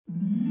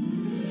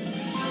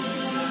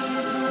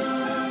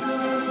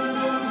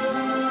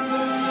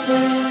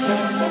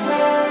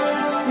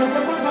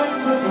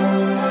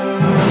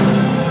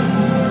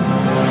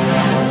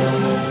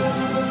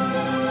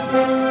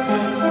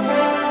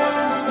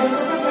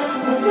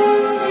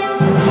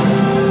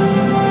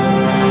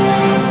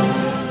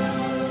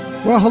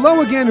Well,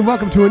 hello again, and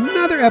welcome to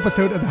another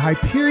episode of the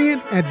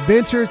Hyperion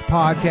Adventures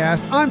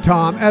Podcast. I'm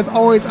Tom. As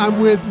always,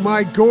 I'm with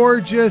my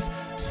gorgeous,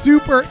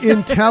 super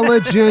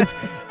intelligent,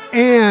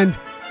 and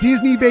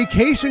Disney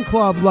Vacation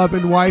Club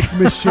loving wife,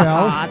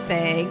 Michelle. Aw,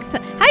 thanks.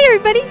 Hi,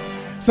 everybody.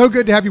 So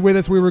good to have you with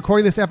us. We're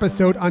recording this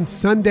episode on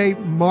Sunday,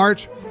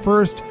 March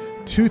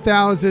 1st,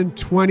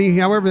 2020.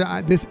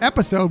 However, this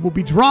episode will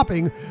be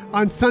dropping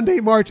on Sunday,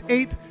 March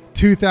 8th,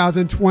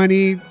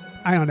 2020.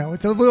 I don't know.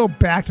 It's a little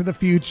Back to the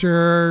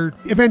Future,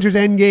 Avengers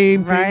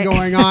Endgame thing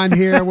going on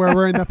here where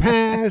we're in the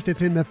past.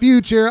 It's in the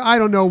future. I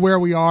don't know where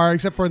we are,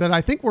 except for that I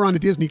think we're on a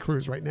Disney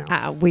cruise right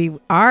now. We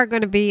are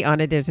going to be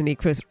on a Disney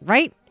cruise.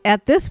 Right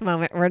at this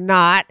moment, we're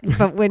not.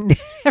 But when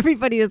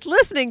everybody is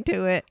listening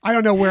to it. I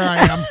don't know where I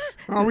am.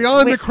 Are we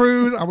on the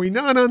cruise? Are we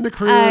not on the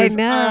cruise? I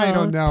know. I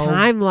don't know.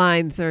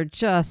 Timelines are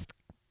just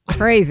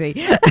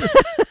crazy.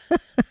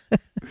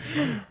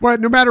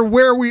 But no matter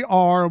where we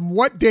are,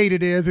 what date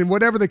it is, and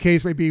whatever the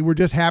case may be, we're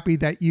just happy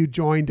that you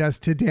joined us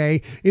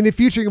today. In the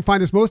future, you can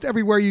find us most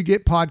everywhere you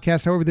get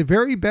podcasts. However, the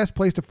very best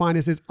place to find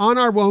us is on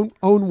our own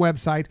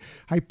website,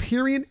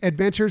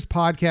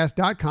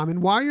 HyperionAdventurespodcast.com.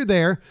 And while you're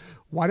there,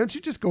 why don't you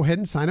just go ahead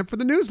and sign up for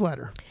the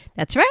newsletter?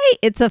 That's right.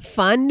 It's a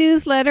fun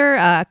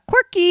newsletter,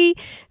 quirky,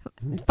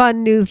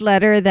 fun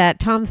newsletter that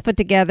Tom's put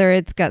together.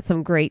 It's got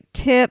some great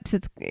tips.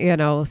 It's,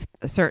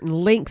 certain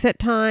links at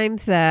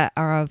times that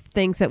are of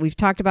things that we've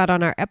talked about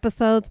on our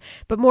episodes.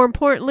 But more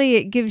importantly,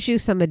 it gives you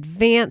some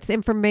advanced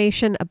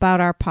information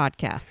about our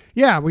podcast.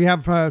 Yeah, we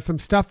have some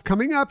stuff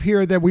coming up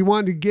here that we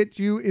want to get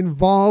you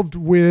involved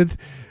with.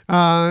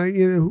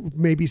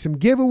 Maybe some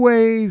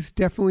giveaways,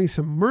 definitely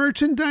some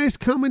merchandise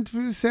coming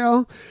to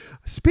sale.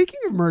 Speaking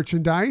of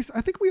merchandise,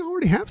 I think we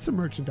already have some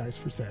merchandise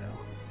for sale.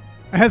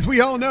 As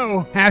we all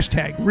know,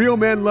 hashtag Real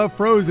Men Love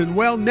Frozen.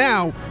 Well,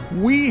 now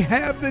we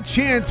have the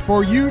chance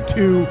for you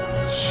to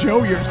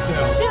show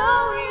yourself.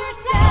 Show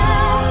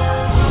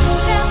yourself.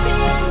 Step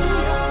into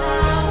your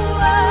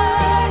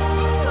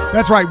power.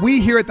 That's right.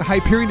 We here at the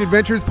Hyperion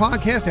Adventures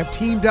Podcast have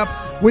teamed up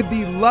with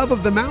the Love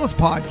of the Mouse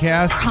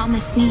Podcast.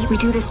 Promise me we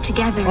do this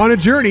together. On a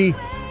journey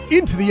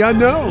into the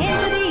unknown.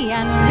 Into the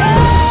unknown.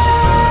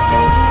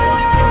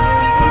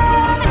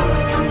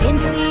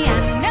 Into the unknown.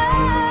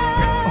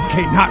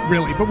 Okay, not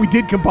really, but we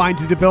did combine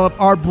to develop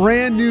our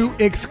brand new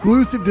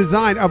exclusive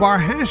design of our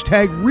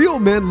hashtag Real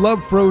Men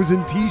Love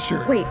Frozen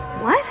t-shirt. Wait,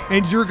 what?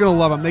 And you're going to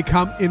love them. They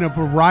come in a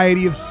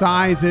variety of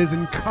sizes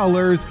and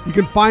colors. You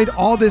can find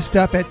all this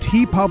stuff at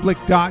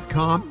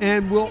tpublic.com,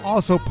 and we'll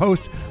also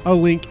post a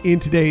link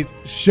in today's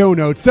show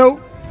notes. So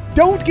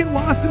don't get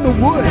lost in the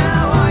woods.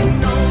 Now I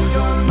know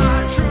you're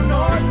my true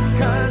north,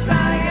 'cause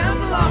I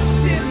am lost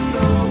in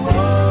the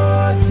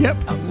woods. Yep,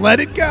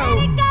 let it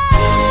go.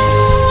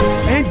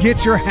 And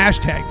get your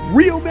hashtag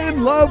Real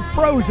Men Love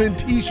Frozen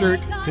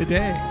t-shirt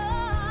today.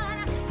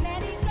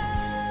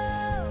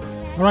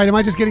 All right, am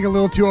I just getting a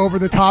little too over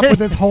the top with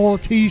this whole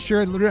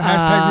t-shirt,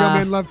 hashtag Real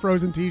Men Love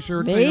Frozen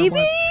t-shirt?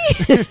 Maybe.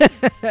 It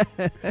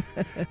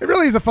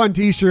really is a fun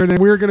t-shirt, and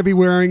we're going to be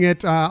wearing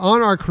it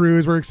on our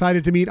cruise. We're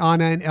excited to meet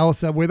Anna and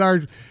Elsa with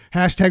our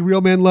hashtag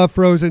Real Men Love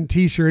Frozen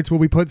t-shirts. We'll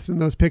be putting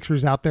those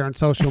pictures out there on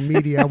social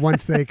media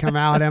once they come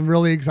out. I'm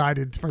really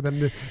excited for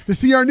them to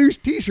see our new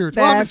t-shirts.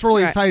 Well, I'm just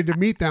really excited to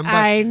meet them. But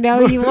I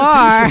know you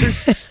are.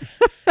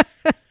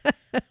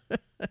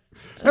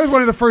 That was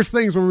one of the first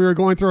things when we were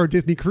going through our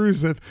Disney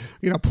cruise of,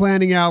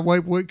 planning out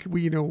what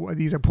we,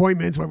 these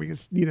appointments where we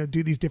could,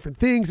 do these different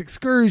things,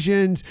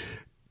 excursions,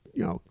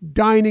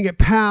 dining at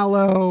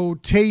Palo,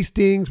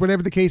 tastings,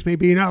 whatever the case may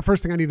be. Now,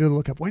 first thing I need to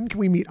look up, when can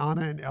we meet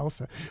Anna and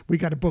Elsa? We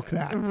got to book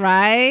that.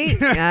 Right.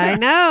 I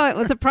know. It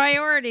was a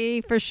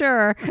priority for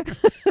sure.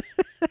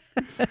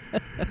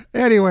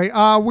 Anyway,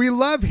 we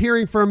love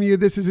hearing from you.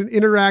 This is an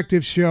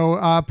interactive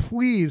show.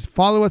 Please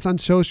follow us on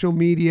social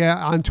media,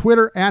 on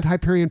Twitter at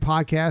Hyperion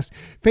Podcast,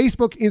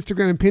 Facebook,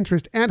 Instagram, and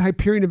Pinterest at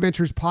Hyperion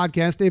Adventures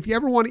Podcast. And if you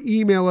ever want to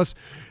email us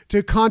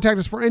to contact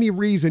us for any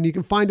reason, you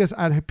can find us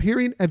at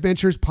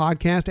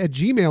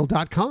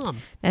HyperionAdventurespodcast@gmail.com.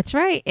 That's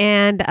right.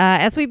 And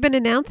as we've been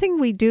announcing,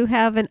 we do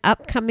have an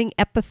upcoming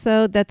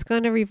episode that's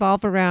going to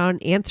revolve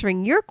around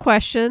answering your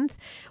questions,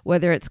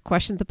 whether it's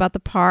questions about the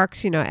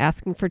parks,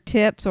 asking for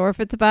tips, or if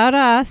it's about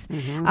us.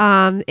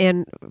 Mm-hmm.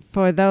 And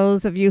for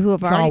those of you who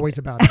have it's already... always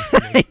about us.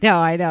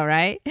 I know,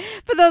 right?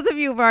 For those of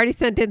you who have already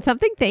sent in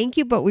something, thank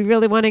you. But we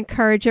really want to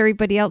encourage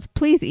everybody else.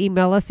 Please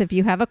email us if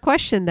you have a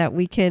question that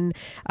we can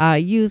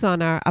use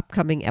on our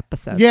upcoming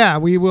episode. Yeah,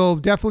 we will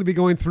definitely be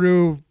going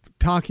through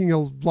talking a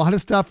lot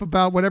of stuff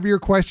about whatever your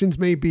questions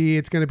may be.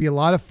 It's going to be a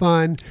lot of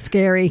fun.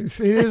 Scary. It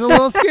is a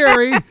little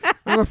scary.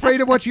 I'm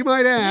afraid of what you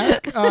might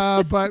ask,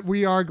 but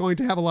we are going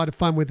to have a lot of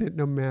fun with it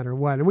no matter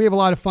what. And we have a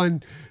lot of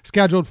fun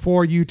scheduled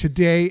for you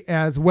today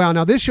as well.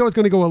 Now, this show is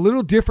going to go a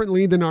little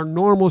differently than our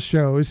normal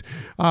shows.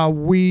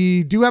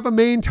 We do have a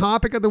main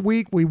topic of the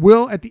week. We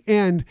will, at the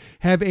end,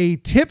 have a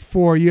tip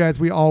for you, as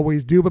we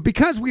always do. But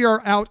because we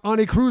are out on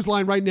a cruise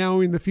line right now,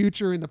 in the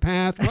future, in the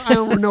past, I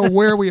don't know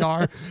where we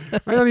are.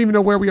 I don't even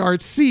know where we are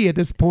Part C at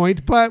this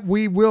point, but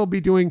we will be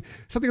doing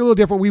something a little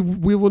different.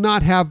 We will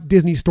not have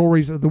Disney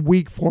Stories of the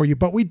Week for you,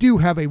 but we do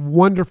have a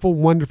wonderful,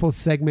 wonderful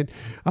segment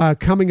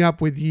coming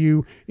up with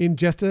you in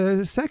just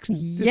a section,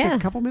 just a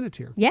couple minutes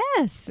here.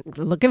 Yes.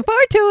 Looking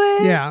forward to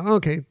it. Yeah,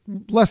 okay.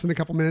 Less than a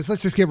couple minutes.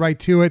 Let's just get right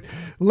to it.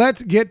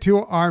 Let's get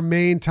to our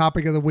main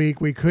topic of the week.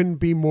 We couldn't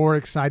be more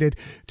excited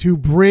to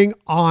bring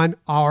on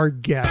our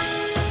guest.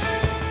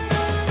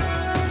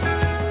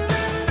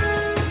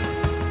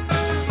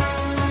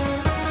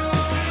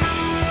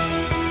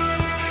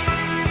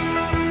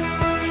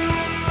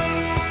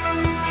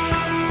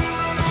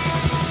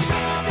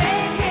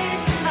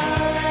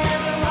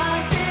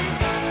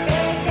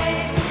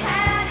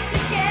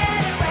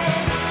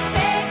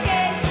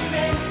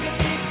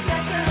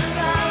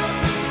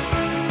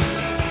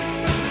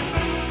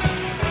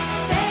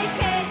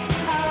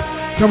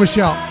 So,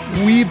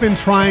 Michelle, we've been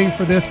trying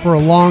for this for a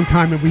long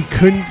time, and we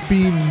couldn't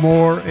be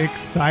more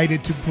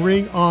excited to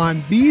bring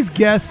on these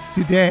guests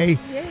today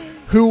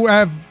who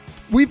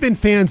we've been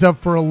fans of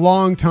for a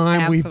long time.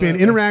 Absolutely. We've been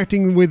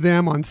interacting with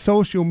them on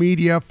social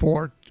media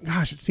for,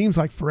 gosh, it seems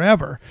like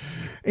forever.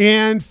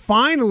 And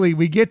finally,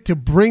 we get to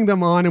bring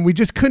them on, and we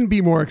just couldn't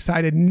be more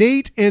excited.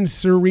 Nate and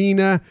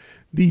Serena,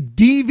 the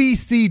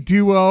DVC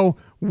duo.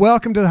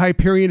 Welcome to the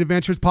Hyperion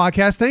Adventures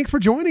podcast. Thanks for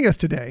joining us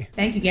today.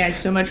 Thank you guys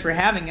so much for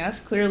having us.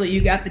 Clearly, you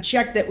got the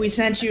check that we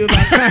sent you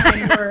about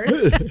the 9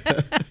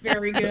 words.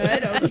 Very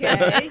good.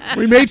 Okay.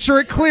 We made sure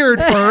it cleared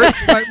first,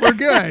 but we're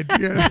good.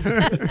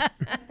 Yeah.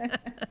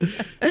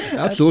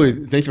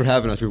 Absolutely. Thanks for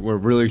having us. We're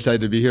really excited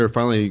to be here.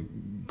 Finally,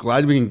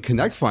 glad we can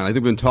connect finally. I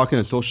think we've been talking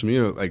on social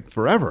media like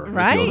forever.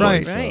 Right, it feels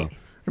right. like, so.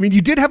 I mean,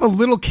 you did have a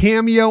little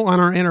cameo on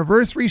our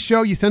anniversary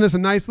show. You sent us a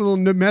nice little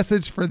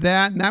message for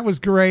that, and that was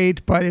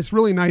great. But it's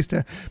really nice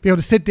to be able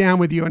to sit down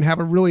with you and have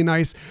a really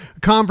nice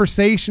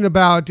conversation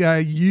about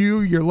you,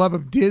 your love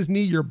of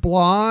Disney, your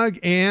blog,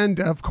 and,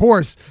 of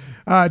course,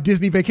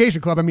 Disney Vacation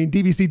Club. I mean,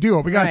 DVC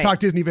Duo. We got to Right. talk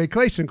Disney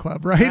Vacation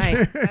Club, right?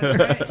 Right.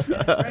 That's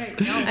right.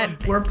 No,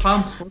 we're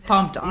pumped. We're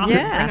pumped. Awesome.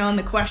 Yeah. Bring on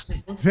the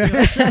questions. Let's do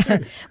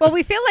it. Well,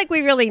 we feel like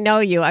we really know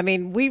you. I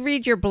mean, we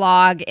read your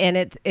blog, and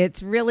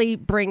it's really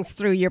brings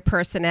through your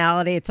personality.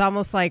 It's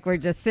almost like we're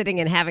just sitting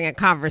and having a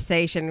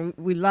conversation.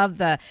 We love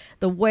the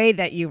way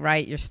that you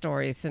write your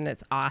stories, and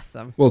it's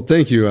awesome. Well,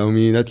 thank you. I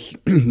mean, that's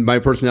my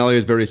personality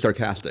is very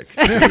sarcastic.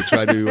 I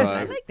try to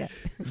I like that.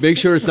 make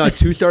sure it's not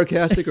too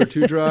sarcastic or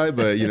too dry,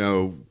 but,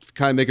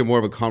 kind of make it more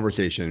of a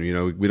conversation.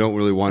 We don't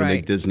really want to Right.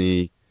 make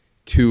Disney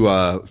too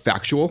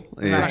factual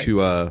and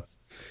Right.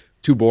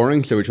 too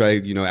boring. So we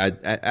try,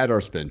 add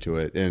our spin to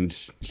it. And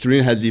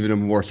Serena has even a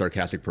more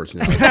sarcastic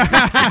personality.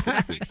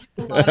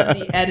 A lot of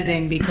the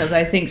editing because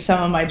I think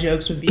some of my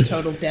jokes would be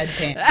total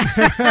deadpan.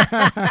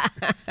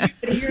 You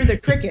could hear the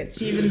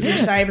crickets even through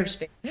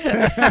cyberspace.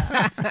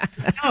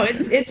 No,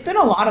 it's been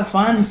a lot of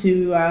fun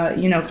to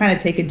kind of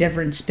take a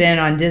different spin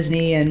on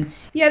Disney, and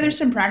yeah, there's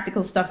some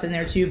practical stuff in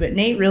there too. But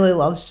Nate really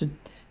loves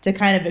to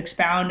kind of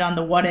expound on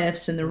the what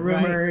ifs and the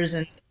rumors,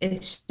 and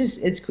it's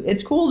just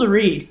it's cool to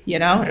read.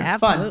 It's fun.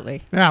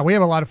 Absolutely. Yeah, we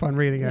have a lot of fun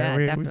reading it. Yeah,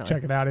 we definitely.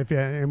 check it out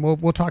and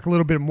we'll talk a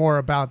little bit more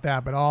about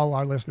that. But all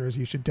our listeners,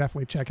 you should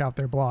definitely check out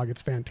their blog.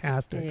 It's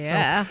fantastic.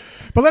 Yeah.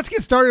 But let's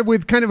get started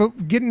with kind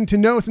of getting to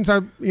know, since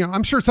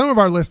I'm sure some of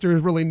our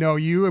listeners really know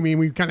you. I mean,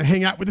 we kind of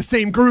hang out with the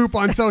same group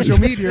on social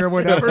media or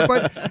whatever,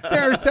 but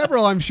there are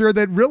several, I'm sure,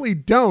 that really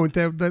don't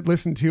that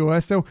listen to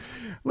us. So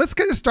let's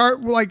kind of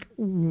start like,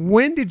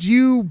 when did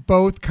you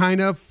both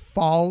kind of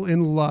fall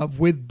in love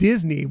with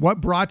Disney? What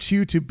brought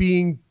you to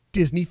being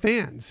Disney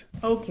fans?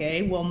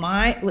 Okay, well,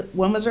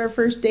 when was our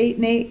first date,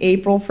 Nate?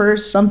 April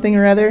 1st, something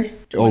or other?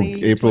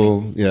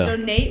 April, yeah. So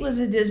Nate was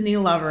a Disney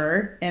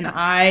lover, and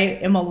I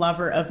am a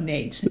lover of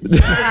Nate. So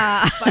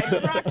by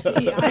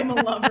proxy, I'm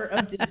a lover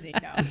of Disney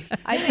now.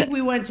 I think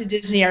we went to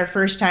Disney our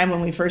first time when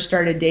we first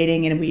started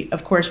dating, and we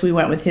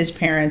went with his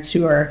parents,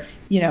 who are,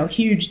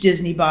 huge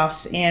Disney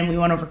buffs, and we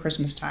went over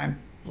Christmas time.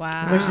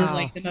 Wow. Which is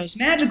like the most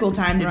magical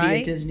time to be Right.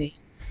 at Disney.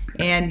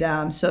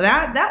 And so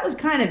that was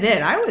kind of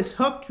it. I was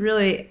hooked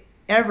really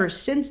ever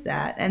since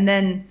that. And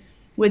then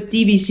with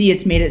DVC,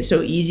 it's made it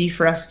so easy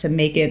for us to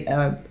make it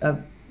a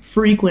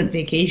frequent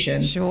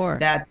vacation. Sure.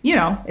 That,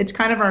 it's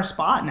kind of our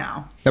spot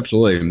now.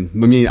 Absolutely.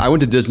 I mean, I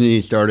went to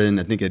Disney starting,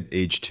 I think, at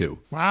age 2.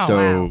 Wow.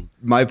 So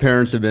my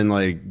parents have been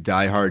like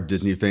diehard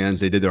Disney fans.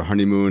 They did their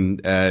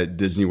honeymoon at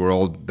Disney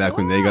World back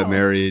when they got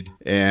married.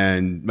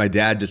 And my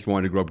dad just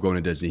wanted to grow up going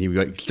to Disney. He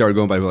started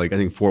going by I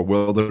think Fort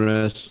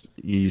Wilderness.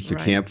 He used to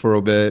camp for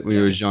a bit when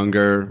he was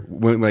younger.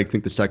 Went I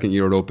think the second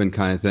year it opened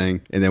kind of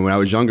thing. And then when I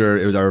was younger,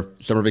 it was our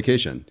summer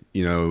vacation.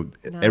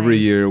 Every Nice.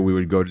 year we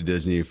would go to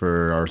Disney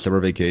for our summer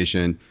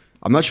vacation.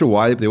 I'm not sure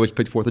why they always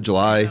picked 4th of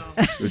July.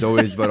 It was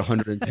always about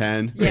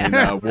 110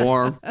 and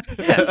warm.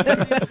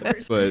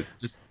 But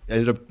just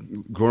ended up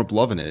growing up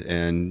loving it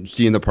and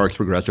seeing the parks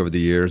progress over the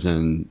years.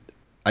 And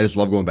I just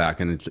love going back.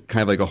 And it's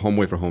kind of like a home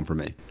away from home for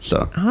me.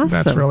 So Awesome.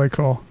 That's really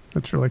cool.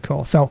 That's really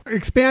cool. So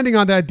expanding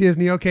on that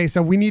Disney, okay,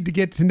 so we need to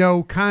get to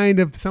know kind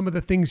of some of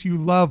the things you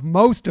love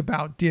most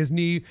about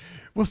Disney.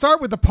 We'll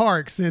start with the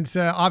park since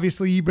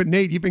obviously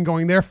Nate, you've been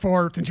going there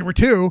since you were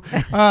 2.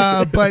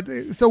 But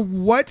so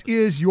what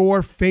is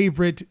your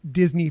favorite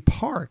Disney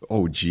park?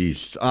 Oh,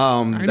 geez.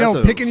 I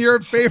know, picking your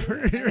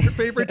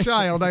favorite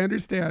child. I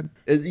understand.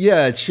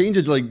 It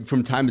changes like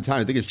from time to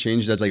time. I think it's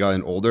changed as I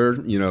got older.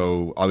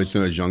 Obviously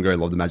when I was younger, I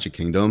loved the Magic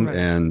Kingdom. Right.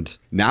 And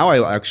now I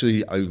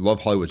love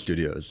Hollywood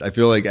Studios. I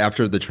feel like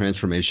after the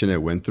transformation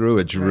it went through,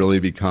 it's really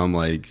become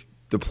like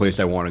the place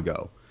I want to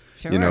go.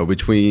 Sure.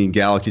 Between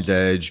Galaxy's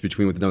Edge,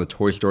 between with another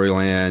Toy Story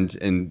Land,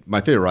 and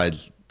my favorite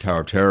ride's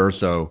Tower of Terror.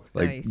 So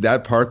like Nice.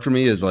 that park for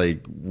me is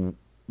like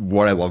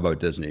what I love about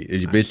Disney.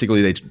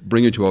 Basically, they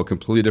bring you to a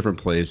completely different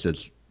place.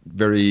 It's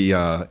very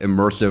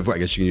immersive, I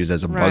guess you can use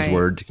as a Right,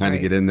 buzzword to kind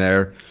of get in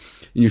there.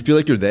 And you feel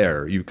like you're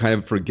there. You kind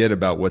of forget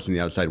about what's in the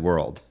outside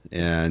world.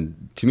 And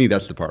to me,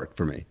 that's the park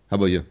for me. How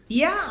about you?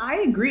 Yeah, I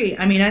agree.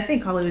 I mean, I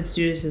think Hollywood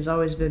Studios has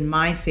always been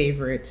my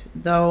favorite,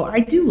 though I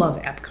do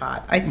love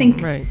Epcot. I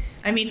think, Right.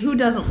 I mean, who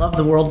doesn't love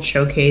the World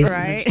Showcase? And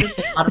Right. it's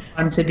just a lot of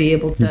fun to be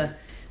able to,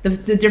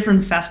 the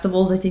different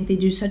festivals, I think they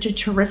do such a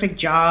terrific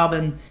job,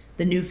 and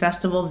the new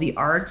Festival of the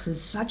Arts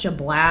is such a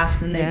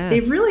blast, and Yes.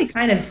 they've really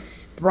kind of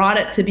brought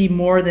it to be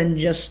more than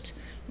just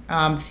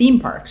theme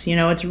parks.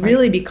 It's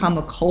really become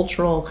a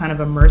cultural kind of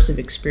immersive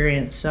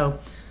experience. So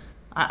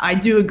I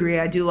do agree.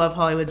 I do love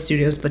Hollywood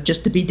Studios, but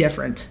just to be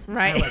different.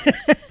 Right.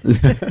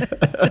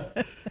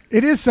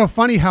 It is so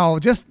funny how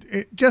just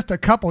a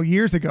couple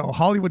years ago,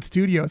 Hollywood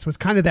Studios was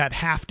kind of that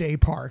half-day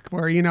park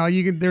where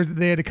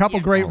they had a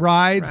couple great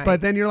rides, Right. but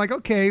then you're like,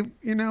 okay,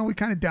 we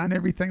kind of done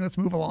everything. Let's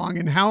move along.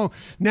 And how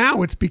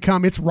now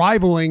it's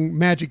rivaling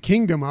Magic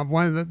Kingdom of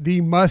one of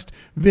the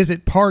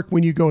must-visit park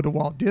when you go to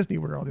Walt Disney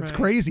World. It's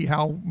crazy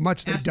how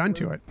much they've done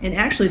to it. And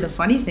actually, the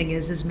funny thing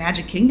is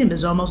Magic Kingdom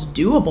is almost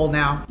doable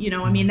now.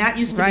 I mean, that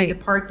used to Right. be the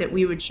park that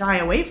we would shy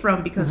away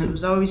from because it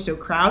was always so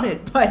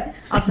crowded. But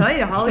I'll tell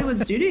you, Hollywood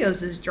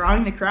Studios is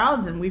drawing the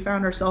crowds, and we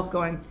found ourselves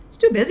going, it's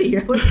too busy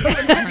here. Let's go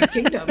to Magic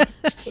Kingdom.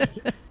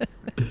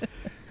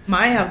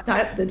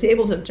 The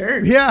tables have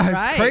turned. Yeah, it's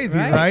Right, crazy,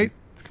 right. right?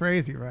 It's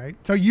crazy, right?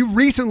 So you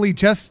recently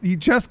just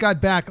got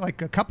back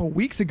like a couple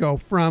weeks ago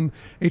from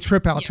a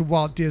trip out to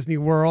Walt Disney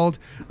World.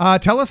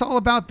 Tell us all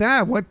about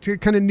that. What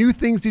kind of new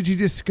things did you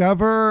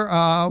discover?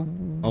 Oh,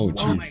 Oh my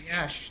jeez.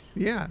 gosh.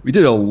 Yeah. We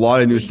did a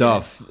lot of new We did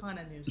stuff. a ton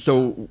of new stuff.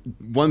 So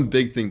one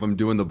big thing from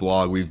doing the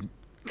blog, we've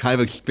kind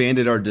of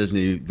expanded our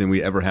Disney than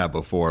we ever have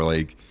before,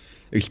 like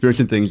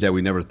experiencing things that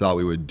we never thought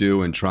we would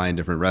do and trying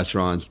different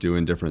restaurants,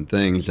 doing different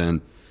things.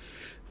 And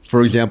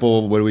for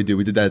example, what do?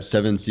 We did that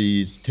Seven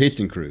Seas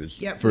tasting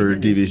cruise Yep, for we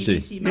did the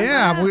DVC. Remember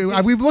Yeah,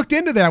 that? we've looked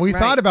into that. We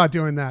Right. thought about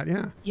doing that.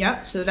 Yeah.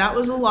 Yep, so that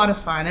was a lot of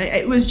fun.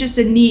 It was just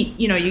a neat,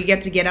 you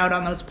get out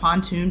on those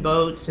pontoon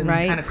boats and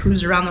Right. kind of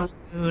cruise around the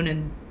lagoon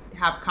and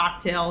have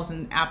cocktails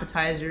and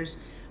appetizers.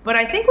 But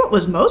I think what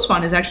was most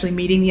fun is actually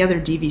meeting the other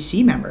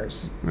DVC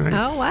members. Nice.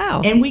 Oh,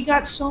 wow. And we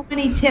got so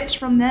many tips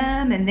from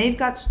them, and they've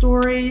got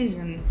stories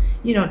and,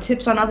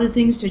 tips on other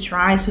things to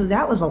try. So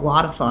that was a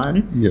lot of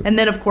fun. Yep. And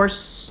then, of course,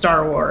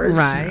 Star Wars.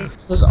 Right.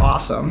 This was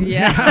awesome.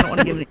 Yeah. I don't want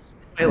to give any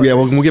spoilers. Yeah,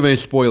 well, we won't give any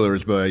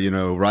spoilers, but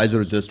Rise of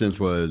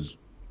Resistance was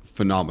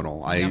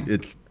phenomenal.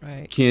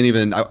 Right. Can't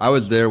even. I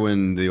was there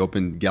when they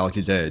opened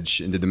Galaxy's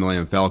Edge and did the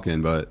Millennium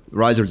Falcon, but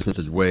Rise of Resistance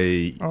is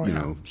way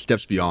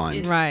steps beyond.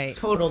 It's Right.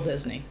 total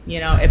Disney.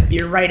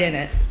 You're right in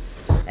it.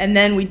 And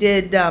then we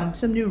did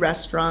some new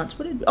restaurants.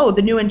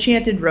 The new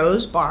Enchanted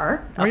Rose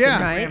Bar. Oh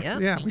yeah. Right, yeah.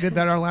 Yeah, we did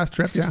that our last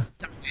trip.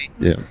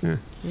 Yeah. Yeah.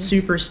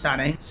 Super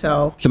stunning.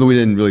 So Something we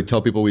didn't really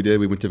tell people we did.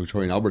 We went to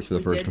Victoria and Albert's for the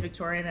we first did time.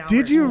 Victoria and Albert.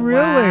 Did you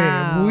really?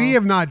 Wow. We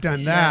have not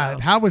done that.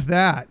 Yeah. How was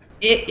that?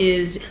 It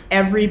is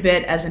every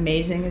bit as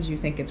amazing as you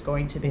think it's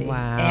going to be.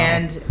 Wow.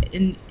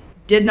 And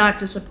did not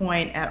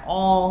disappoint at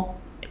all.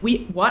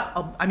 We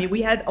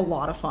had a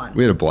lot of fun.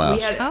 We had a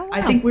blast. Oh, wow.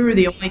 I think we were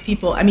the only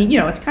people. I mean,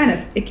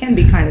 it can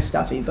be kind of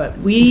stuffy, but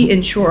we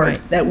ensured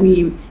that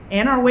we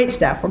and our wait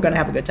staff were going to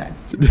have a good time.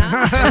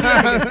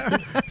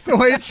 That's the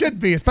way it should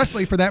be,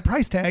 especially for that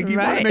price tag. You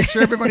want Right. to make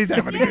sure everybody's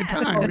having a good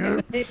time.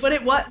 Yeah? But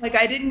it was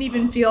I didn't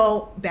even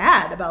feel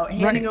bad about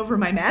handing over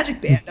my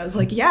magic band. I was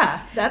like,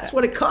 yeah, that's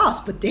what it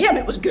cost, but damn,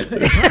 it was good.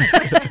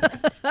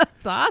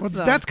 That's awesome.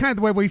 Well, that's kind of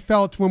the way we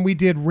felt when we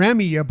did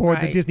Remy aboard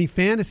the Right. Disney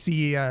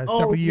Fantasy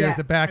several years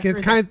back. I've It's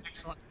heard kind of that's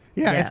excellent.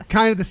 Yeah, Yes. it's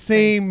kind of the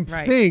same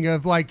Right. thing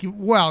of like,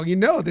 well,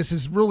 this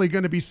is really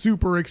going to be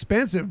super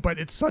expensive, but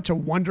it's such a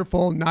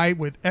wonderful night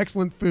with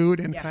excellent food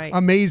and Yeah. Right.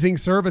 amazing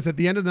service. At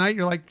the end of the night,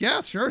 you're like,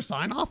 yeah, sure,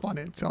 sign off on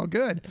it. It's all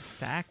good.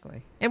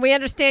 Exactly. And we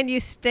understand you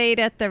stayed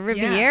at the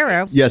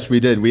Riviera. Yes, we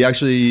did. We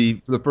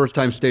actually, for the first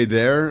time, stayed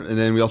there, and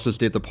then we also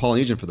stayed at the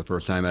Polynesian for the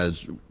first time,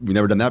 as we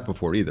never done that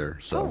before either.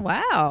 So. Oh,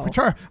 wow. Which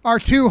are our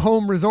two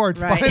home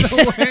resorts, Right. by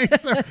the way,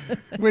 so,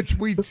 which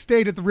we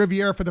stayed at the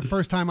Riviera for the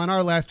first time on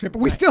our last trip, but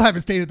we still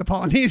haven't stayed at the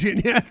Polynesian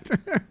yet.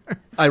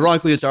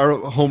 Ironically, it's our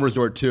home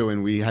resort too,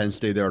 and we hadn't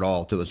stayed there at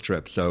all till this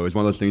trip. So it's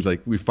one of those things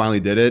like we finally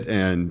did it,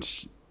 and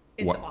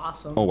It's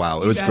awesome. Oh wow,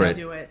 it You was gotta great.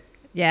 Do it.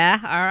 Yeah.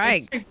 All right.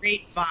 It's a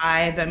great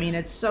vibe. I mean,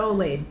 it's so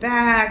laid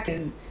back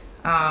and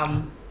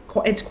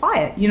it's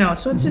quiet, you know.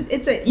 So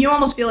it's a you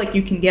almost feel like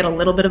you can get a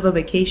little bit of a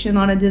vacation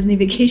on a Disney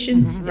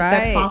vacation, if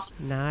that's Right.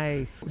 possible.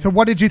 Nice. So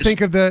what did you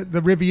think of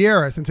the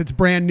Riviera, since it's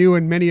brand new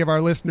and many of our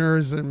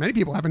listeners and many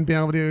people haven't been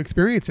able to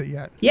experience it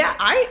yet? Yeah,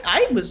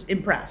 I was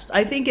impressed.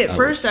 I think at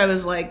first I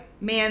was like,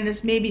 man,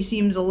 this maybe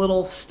seems a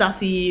little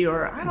stuffy,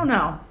 or I don't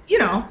know. You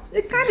know,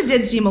 it kind of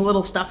did seem a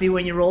little stuffy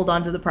when you rolled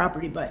onto the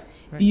property, but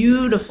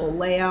beautiful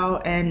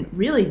layout and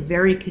really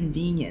very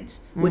convenient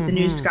with the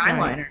new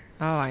Skyliner.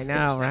 Oh, I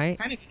know, It's right?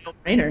 kind of a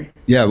no-brainer.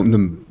 Yeah,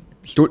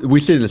 we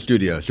stayed in the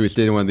studio, so we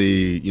stayed in one of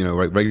the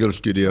regular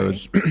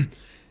studios,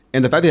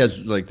 and the fact that it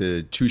has like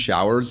the 2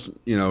 showers,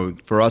 you know,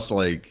 for us,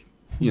 like,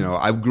 you know,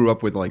 I grew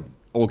up with like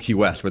Old Key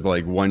West with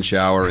like 1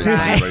 shower and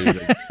Right.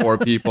 everybody, like 4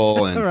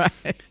 people, and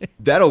Right.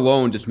 that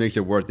alone just makes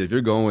it worth it. If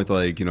you're going with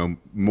like, you know,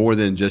 more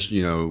than just,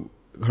 you know,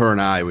 her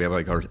and I, we have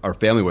like our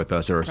family with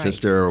us, or our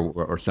sister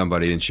or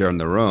somebody, and sharing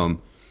the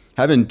room.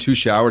 Having 2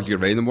 showers to get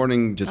ready in the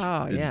morning just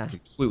is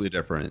completely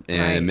different,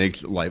 and it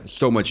makes life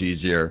so much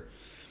easier.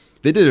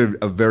 They did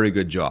a very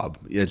good job.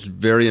 It's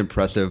very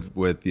impressive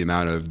with the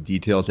amount of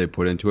details they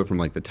put into it, from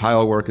like the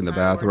tile work in the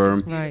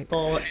bathroom. Right.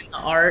 Beautiful, and the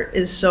art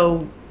is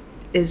so.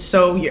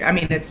 I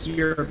mean, it's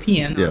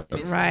European. Yeah.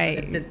 obviously.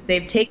 Right.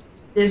 They've taken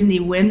Disney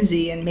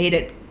whimsy and made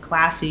it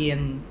classy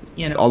and,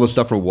 you know, All the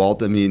stuff for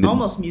Walt, I mean,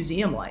 almost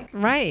museum-like.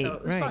 Right, So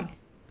it was right. fun.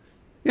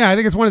 Yeah, I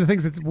think it's one of the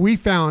things that we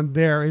found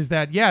there is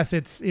that, yes,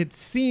 it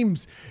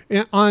seems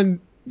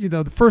on, you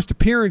know, the first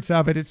appearance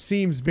of it, it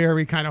seems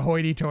very kind of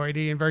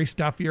hoity-toity and very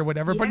stuffy or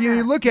whatever. But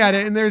you look at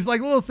it, and there's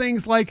like little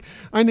things like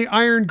on the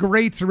iron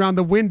grates around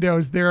the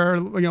windows, there are,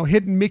 you know,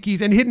 hidden Mickeys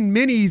and hidden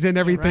Minnies and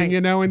everything, Right.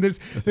 you know. And there's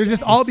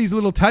just all these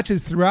little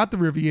touches throughout the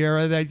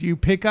Riviera that you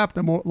pick up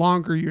the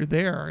longer you're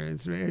there.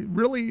 It's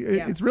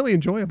really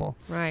enjoyable.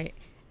 Right.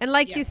 And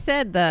like you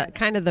said, the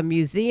kind of the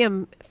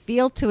museum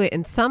feel to it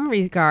in some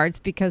regards,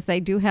 because they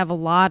do have a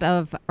lot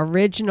of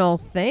original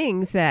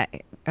things that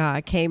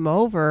came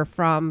over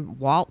from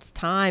Walt's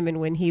time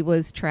and when he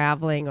was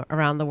traveling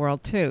around the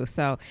world too.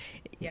 So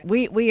Yes.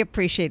 we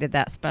appreciated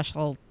those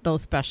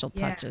special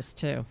Yeah. touches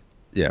too.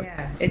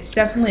 Yeah, it's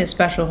definitely a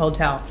special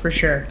hotel for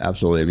sure.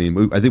 absolutely. I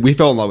mean, I think we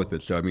fell in love with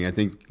it. So, I mean, I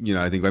think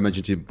I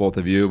mentioned to both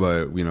of you,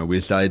 but, you know, we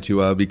decided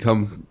to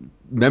become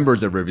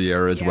members of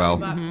Riviera as well.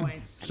 We got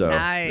points. So,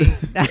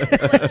 Nice.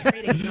 Like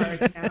trading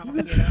cards now,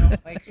 you know,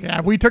 like,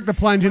 Yeah, we took the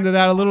plunge into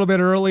that a little bit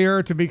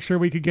earlier to make sure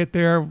we could get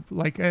there.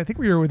 Like, I think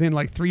we were within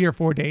like 3 or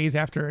 4 days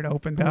after it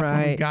opened up when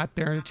we Right. got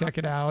there to check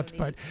it out.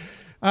 But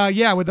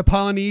yeah, with the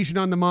Polynesian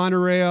on the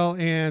monorail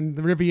and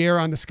the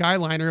Riviera on the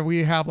Skyliner,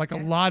 we have like a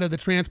lot of the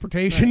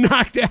transportation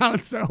knocked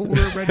out, so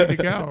we're ready to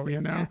go,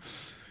 you know.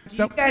 do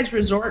you guys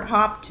resort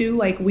hop too,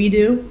 like we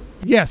do?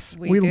 Yes,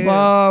 We we do.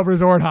 love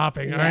resort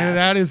hopping. All right? Yes.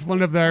 That is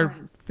one of their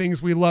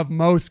things we love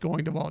most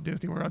going to Walt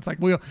Disney World. It's like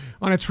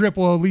on a trip,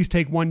 we'll at least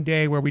take 1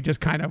 day where we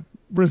just kind of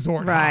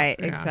resort Right,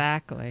 hop. Yeah.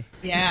 exactly.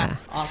 Yeah,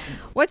 awesome.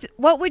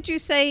 What would you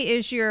say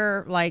is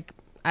your, like,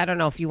 I don't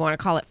know if you want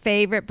to call it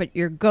favorite, but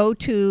your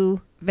go-to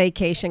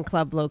vacation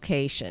club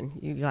location?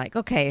 You're like,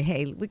 okay,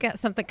 hey, we got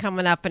something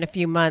coming up in a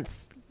few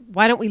months.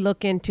 Why don't we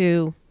look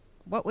into,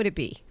 what would it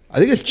be? I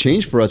think it's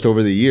changed for us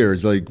over the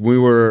years. Like, when we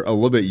were a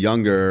little bit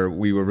younger,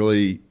 we were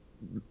really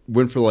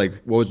went for like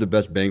what was the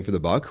best bang for the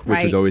buck, which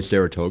Right. was always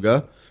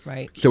Saratoga.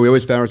 Right. So we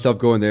always found ourselves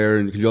going there,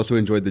 and we also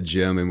enjoyed the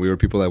gym, and we were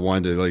people that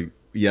wanted to, like,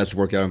 yes,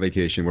 work out on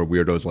vacation. We're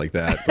weirdos like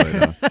that.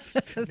 But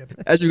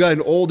as we've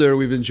gotten older,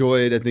 we've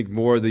enjoyed, I think,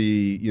 more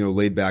the, you know,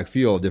 laid back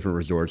feel of different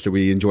resorts. So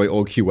we enjoy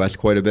Old Key West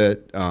quite a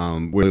bit,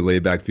 really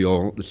laid back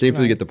feel. The same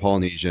thing we get the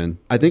Polynesian.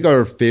 I think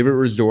our favorite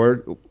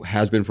resort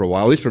has been for a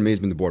while, at least for me, has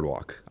been the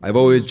Boardwalk. I've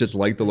always just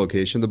liked the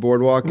location of the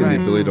Boardwalk, and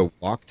the ability to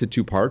walk to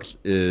 2 parks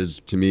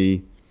is, to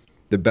me,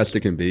 the best it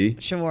can be.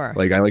 Sure.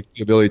 Like, I like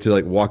the ability to,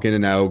 like, walk in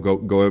and out,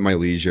 go at my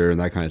leisure and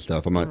that kind of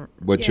stuff. I'm not.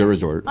 What's your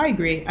resort? I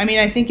agree. I mean,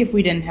 I think if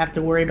we didn't have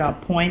to worry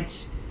about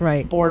points,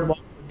 Right. Boardwalk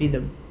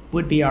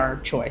would be our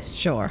choice.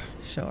 Sure.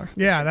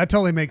 Yeah, that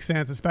totally makes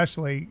sense,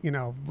 especially, you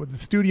know, with the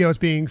studios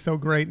being so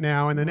great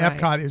now. And then Right.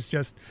 Epcot is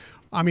just,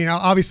 I mean,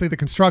 obviously the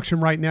construction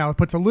right now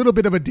puts a little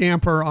bit of a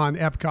damper on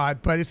Epcot,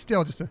 but it's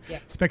still just a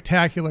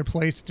spectacular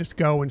place to just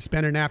go and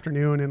spend an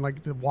afternoon and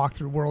like to walk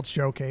through World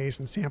Showcase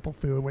and sample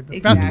food. When the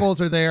Exactly. festivals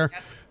are there.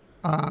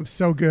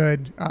 So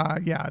good.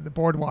 Yeah, the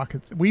Boardwalk.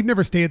 We've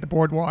never stayed at the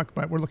Boardwalk,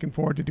 but we're looking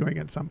forward to doing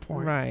it at some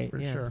point. Right, For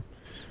yes. sure.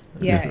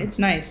 Yeah, it's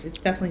nice.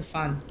 It's definitely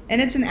fun,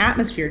 and it's an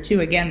atmosphere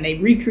too. Again, they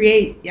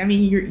recreate. I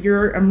mean,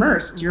 you're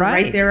immersed. You're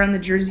Right. right there on the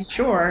Jersey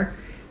Shore,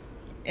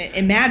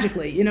 and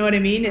magically, you know what I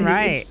mean? And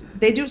Right.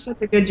 they do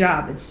such a good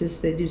job. It's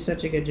just they do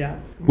such a good job.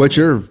 What's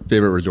your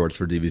favorite resorts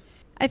for DVC?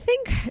 I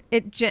think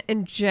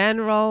in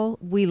general,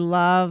 we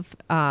love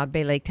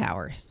Bay Lake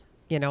Towers.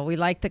 You know, we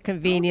like the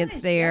convenience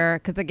nice,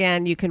 there because,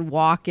 again, you can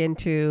walk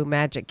into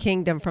Magic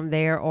Kingdom from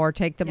there or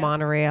take the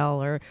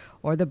monorail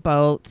or the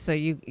boat. So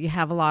you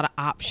have a lot of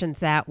options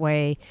that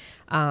way.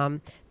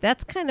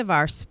 That's kind of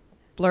our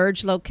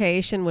splurge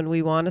location when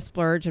we want to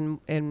splurge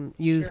and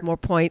use more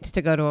points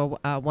to go to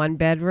a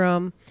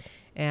 1-bedroom.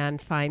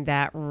 and find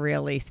that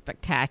really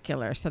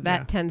spectacular. So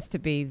that tends to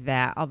be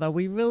that. Although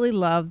we really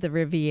love the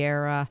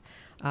Riviera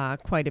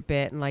quite a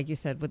bit, and like you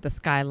said, with the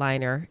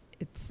Skyliner,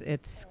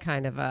 it's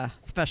kind of a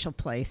special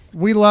place.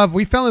 We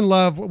fell in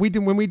love.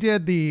 When we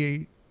did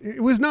it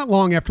was not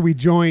long after we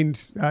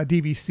joined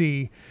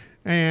DVC,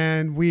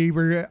 and we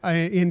were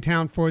in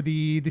town for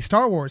the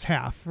Star Wars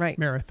half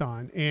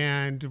marathon.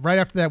 And right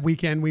after that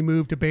weekend, we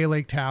moved to Bay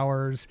Lake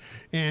Towers,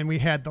 and we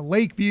had the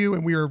lake view,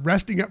 and we were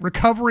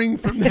recovering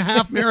from the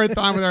half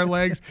marathon with our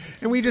legs.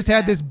 And we just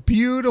had this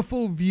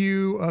beautiful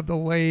view of the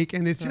lake,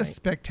 and it's just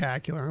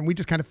spectacular. And we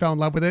just kind of fell in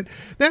love with it.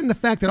 That and the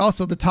fact that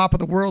also the Top of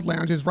the World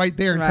Lounge is right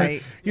there. And so,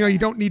 you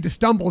don't need to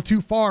stumble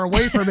too far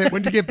away from it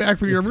when you get back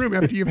from your room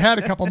after you've had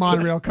a couple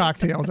monorail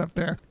cocktails up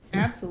there.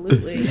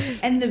 Absolutely.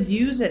 And the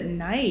views at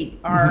night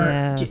are,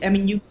 I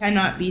mean, you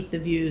cannot beat the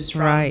views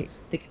from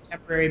the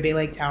contemporary Bay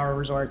Lake Tower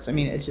resorts. I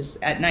mean, it's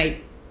just at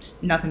night,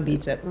 nothing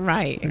beats it.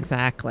 Right,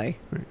 exactly.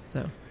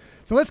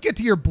 So let's get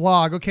to your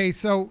blog. Okay,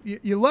 so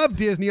you love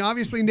Disney.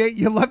 Obviously, Nate,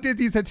 you love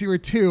Disney since you were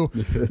 2.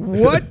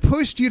 What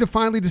pushed you to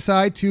finally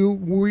decide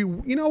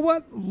to, you know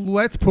what,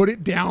 let's put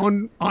it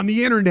down on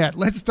the internet.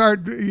 Let's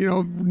start,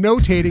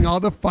 notating all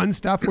the fun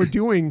stuff we're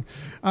doing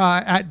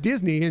at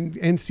Disney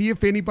and see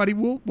if anybody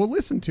will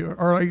listen to it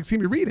or see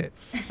me read it.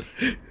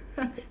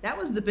 That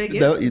was the big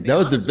that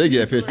was the big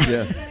if.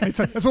 Yeah.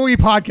 That's what we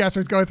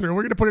podcasters go through.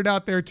 We're going to put it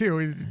out there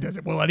too.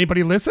 Will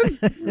anybody listen?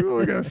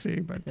 We're going to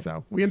see, but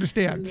so we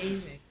understand.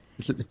 Amazing.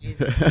 I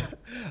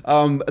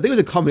think it was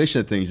a combination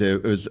of things.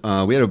 It was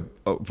we had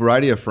a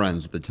variety of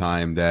friends at the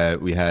time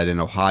that we had in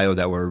Ohio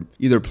that were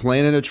either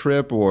planning a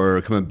trip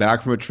or coming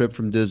back from a trip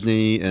from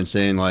Disney and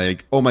saying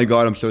like, "Oh my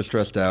God, I'm so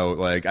stressed out.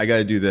 Like I got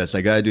to do this,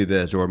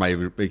 or my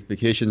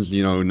vacation's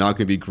not going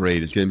to be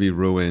great. It's going to be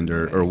ruined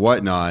or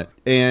whatnot."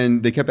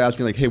 And they kept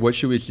asking like, "Hey, what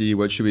should we see?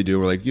 What should we do?"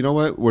 We're like, you know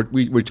what?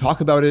 We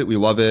talk about it. We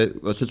love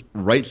it. Let's just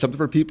write something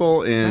for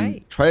people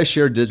and try to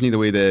share Disney the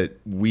way that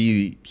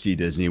we see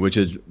Disney, which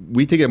is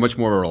we take a much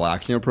more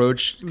relaxing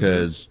approach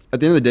because at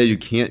the end of the day, you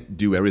can't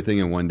do everything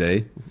in one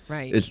day.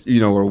 Right. It's,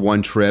 or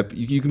one trip.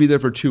 You can be there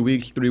for 2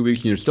 weeks, 3 weeks,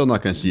 and you're still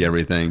not going to see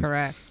everything.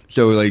 Correct.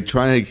 So like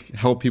trying to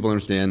help people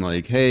understand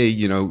like, hey,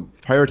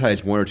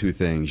 prioritize one or two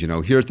things.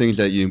 Here are things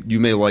that you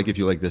may like if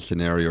you like this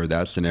scenario or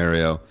that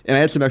scenario. And I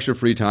had some extra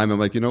free time. I'm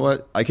like, you know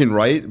what? I can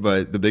write,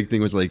 but the big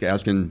thing was like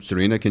asking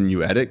Serena, can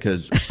you edit?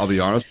 Because I'll be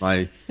honest,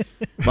 my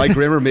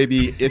grammar may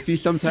be iffy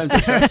sometimes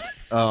at best.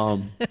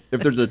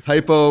 If there's a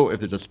typo,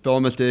 if there's a spell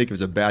mistake, if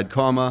there's a bad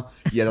comma,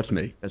 yeah, that's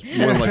me. That's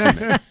more than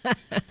likely me.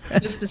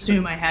 Just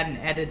assume I hadn't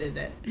edited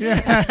it.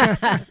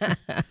 Yeah.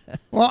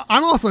 Well,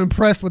 I'm also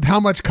impressed with how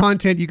much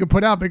content you can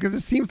put out because it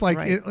seems like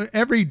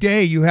every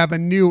day you have a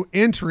new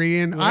entry.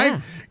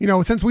 And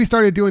since we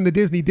started doing the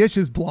Disney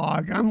Dishes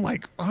blog, I'm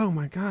like, oh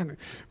my God,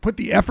 put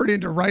the effort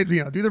into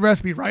do the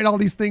recipe, write all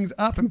these things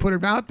up and put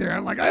them out there.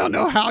 I'm like, I don't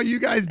know how you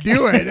guys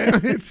do it.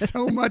 It's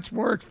so much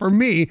work for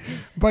me,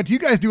 but you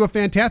guys do a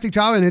fantastic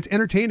job and it's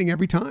entertaining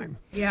every time.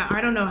 Yeah,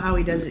 I don't know how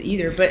he does it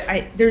either, but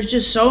there's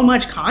just so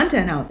much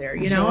content out there,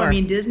 I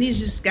mean, Disney's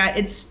just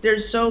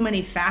there's so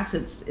many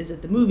facets. Is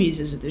it the movies?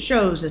 Is it the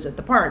shows? Is it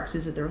the parks?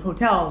 Is it the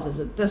hotels? Is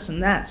it this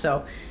and that?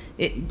 So,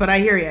 but I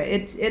hear you.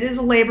 It is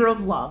a labor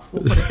of love.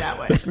 We'll put it that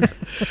way.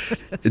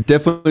 It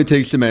definitely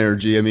takes some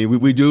energy. I mean,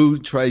 we do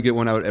try to get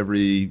one out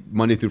every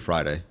Monday through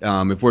Friday.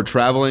 If we're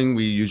traveling,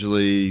 we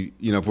usually,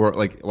 if we're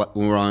like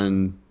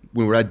when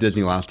we were at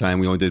Disney last time,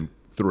 we only did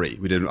 3.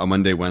 We did a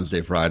Monday,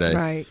 Wednesday, Friday.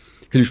 Right.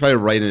 Can you try to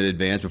write in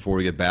advance before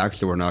we get back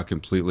so we're not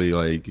completely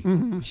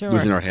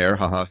losing our hair?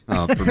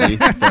 For me.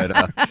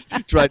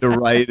 But try to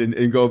write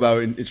and go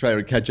about and try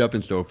to catch up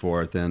and so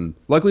forth. And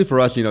luckily for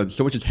us,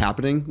 so much is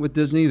happening with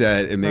Disney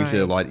that it makes it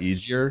a lot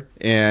easier.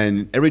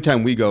 And every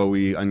time we go,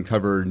 we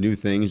uncover new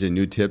things and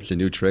new tips and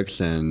new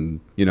tricks and,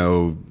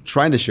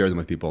 trying to share them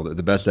with people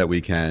the best that we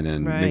can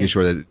and making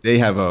sure that they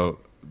have a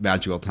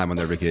magical time on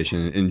their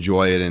vacation,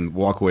 enjoy it, and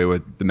walk away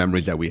with the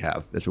memories that we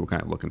have. That's what we're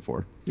kind of looking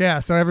for. Yeah,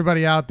 so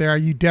everybody out there,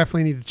 you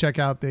definitely need to check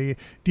out the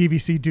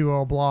DVC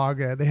Duo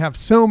blog. They have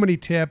so many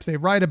tips. They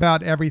write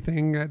about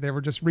everything. They were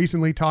just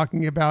recently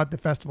talking about the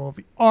Festival of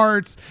the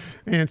Arts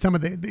and some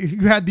of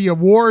you had the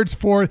awards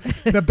for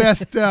the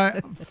best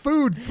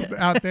food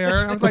out there.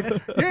 And I was like,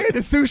 yay, the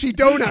sushi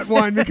donut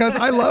one because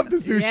I love the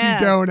sushi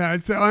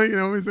donut. So,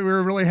 so we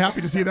were really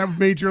happy to see that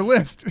made your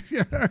list.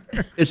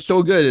 It's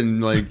so good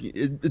and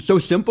it's so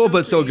simple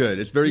but so good.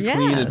 It's very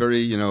clean and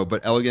very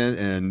but elegant,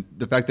 and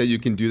the fact that you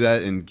can do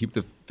that and keep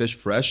the fish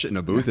fresh in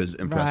a booth is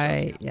impressive.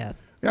 Right. Yes.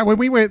 Yeah, when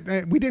we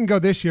went, we didn't go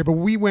this year, but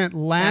we went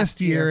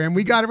last year and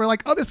we got it. We're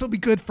like, oh, this will be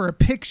good for a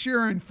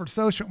picture and for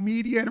social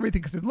media and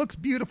everything because it looks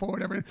beautiful or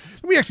whatever. And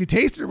we actually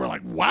tasted it. We're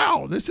like,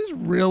 wow, this is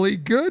really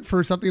good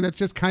for something that's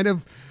just kind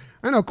of,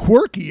 I don't know,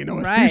 quirky, a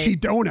sushi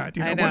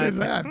donut. What is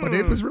that? But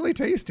it was really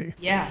tasty.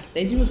 Yeah,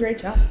 they do a great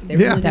job. They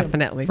really do.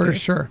 Definitely. For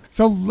sure.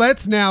 So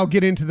let's now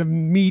get into the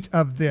meat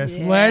of this.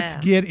 Yeah. Let's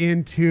get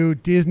into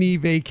Disney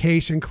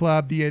Vacation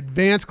Club, the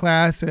advanced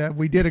class.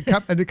 We did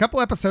a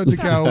couple episodes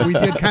ago. We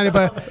did kind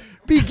of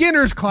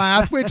beginner's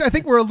class, which I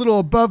think we're a little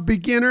above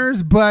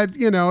beginners, but,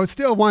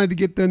 still wanted to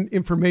get the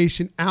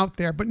information out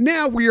there. But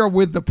now we are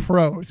with the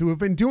pros who have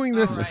been doing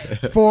this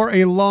for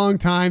a long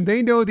time.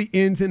 They know the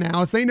ins and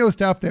outs. They know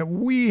stuff that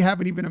we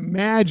haven't even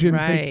imagined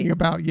thinking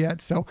about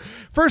yet. So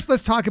first,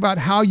 let's talk about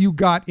how you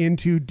got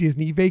into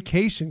Disney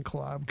Vacation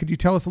Club. Could you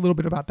tell us a little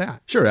bit about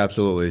that? Sure,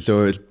 absolutely.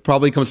 So it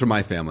probably comes from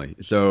my family.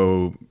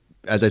 So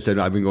as I said,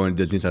 I've been going to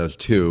Disney since I was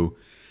 2.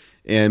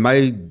 And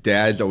my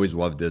dad's always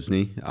loved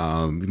Disney.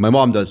 My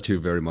mom does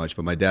too, very much,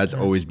 but my dad's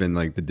always been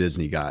like the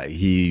Disney guy.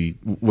 He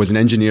was an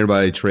engineer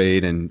by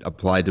trade and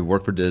applied to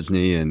work for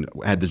Disney and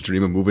had this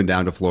dream of moving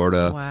down to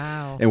Florida.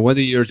 Wow. And one of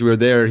the years we were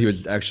there, he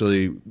was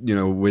actually,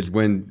 was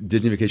when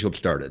Disney Vacation Club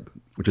started,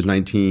 which was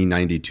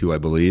 1992, I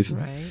believe.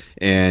 Right.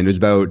 And it was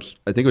about,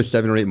 I think it was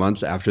 7 or 8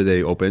 months after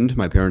they opened.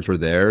 My parents were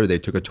there. They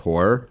took a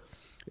tour.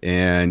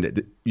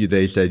 And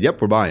they said, yep,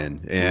 we're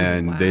buying.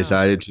 And they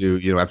decided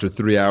to, after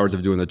 3 hours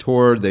of doing the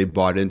tour, they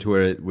bought into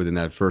it within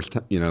that first,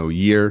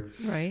 year.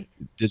 Right.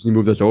 Disney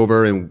moved us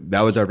over, and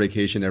that was our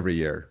vacation every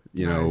year.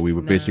 We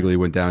basically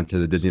went down to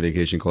the Disney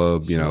Vacation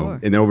Club,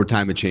 and then over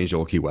time it changed to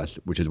Old Key West,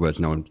 which is what it's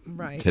known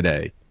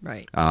today.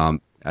 Right.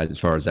 As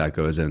far as that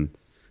goes. And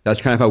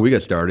that's kind of how we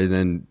got started.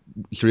 And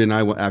Sri and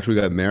I, after we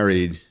got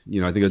married,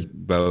 I think it was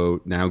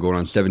about now going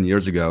on 7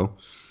 years ago,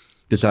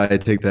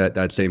 decided to take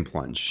that same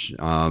plunge,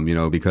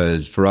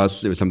 because for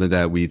us, it was something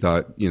that we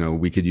thought,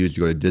 we could use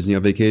to go to Disney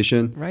on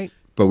vacation. Right.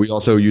 But we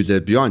also use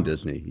it beyond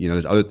Disney.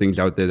 There's other things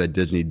out there that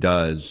Disney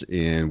does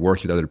and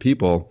works with other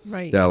people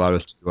that allow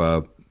us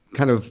to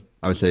kind of,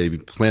 I would say,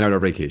 plan out our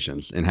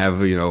vacations and have,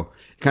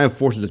 kind of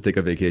forces us to take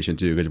a vacation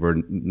too, because we're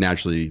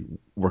naturally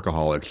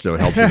workaholics. So it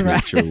helps us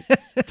make sure we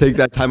take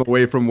that time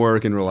away from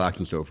work and relax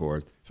and so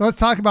forth. So let's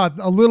talk about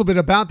a little bit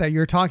about that.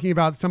 You're talking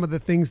about some of the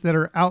things that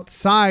are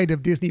outside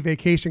of Disney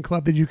Vacation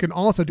Club that you can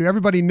also do.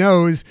 Everybody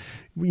knows,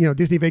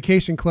 Disney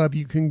Vacation Club,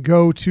 you can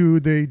go to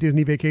the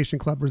Disney Vacation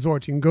Club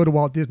resorts. You can go to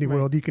Walt Disney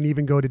World. You can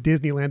even go to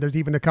Disneyland. There's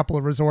even a couple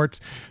of resorts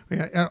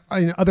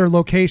in other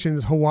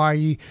locations,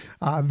 Hawaii,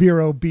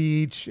 Vero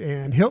Beach,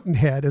 and Hilton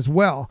Head as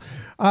well.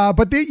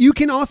 But you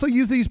can also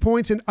use these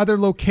points in other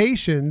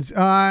locations.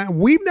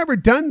 We've never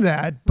done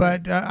that,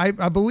 but I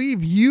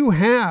believe you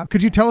have.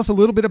 Could you tell us a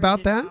little bit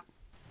about that?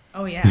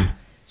 Oh, yeah.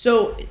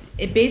 So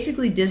it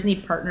basically, Disney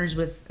partners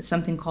with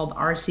something called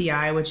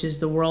RCI, which is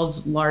the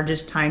world's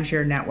largest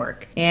timeshare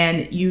network.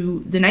 And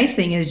the nice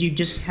thing is you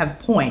just have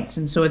points.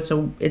 And so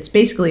it's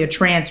basically a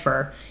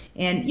transfer.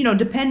 And,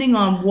 depending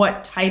on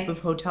what type of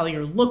hotel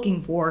you're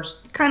looking for,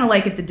 kind of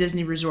like at the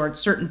Disney resort,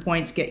 certain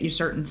points get you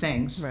certain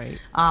things. Right.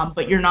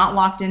 But you're not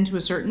locked into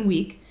a certain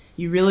week.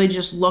 You really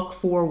just look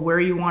for where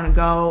you want to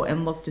go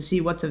and look to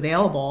see what's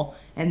available.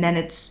 And then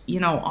it's,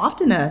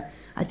 often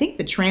I think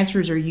the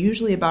transfers are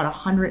usually about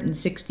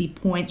 160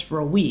 points for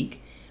a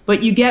week,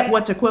 but you get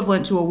what's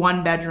equivalent to a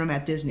 1-bedroom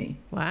at Disney.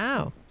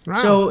 Wow.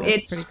 So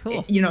it's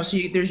pretty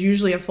cool. There's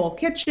usually a full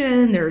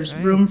kitchen. There's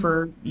room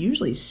for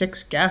usually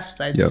 6 guests,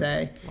 I'd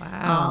say.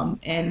 Wow.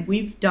 And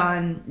we've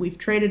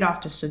traded off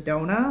to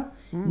Sedona,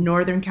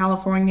 Northern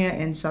California,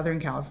 and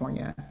Southern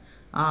California.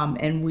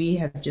 And we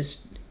have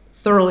just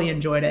thoroughly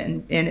enjoyed it,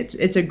 and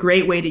it's a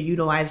great way to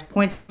utilize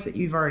points that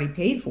you've already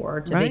paid for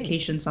to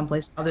vacation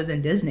someplace other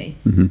than Disney.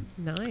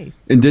 Mm-hmm. Nice.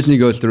 And Disney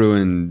goes through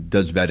and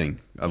does vetting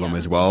of them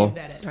as well.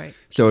 Right.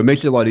 So it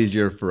makes it a lot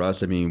easier for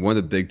us. I mean, one of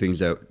the big things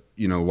that,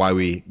 why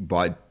we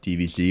bought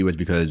DVC was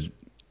because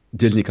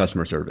Disney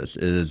customer service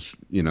is,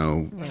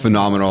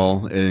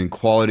 phenomenal, and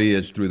quality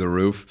is through the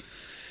roof.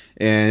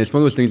 And it's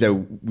one of those things that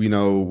we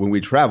know when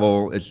we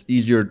travel, it's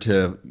easier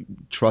to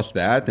trust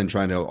that than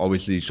trying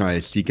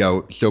to seek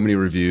out so many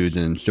reviews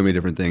and so many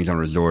different things on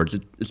resorts.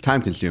 It's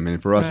time consuming.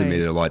 And for us, it made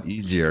it a lot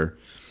easier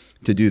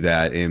to do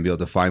that and be able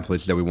to find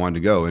places that we wanted to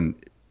go. And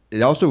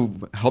it also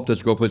helped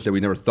us go places that we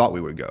never thought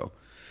we would go.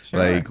 Sure.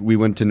 Like we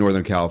went to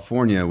Northern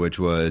California, which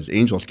was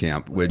Angels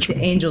Camp, the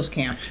Angels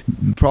Camp.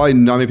 Probably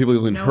not many people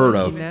even heard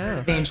of.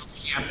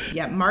 Angels Camp.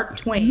 Yeah, Mark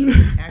Twain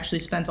actually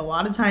spent a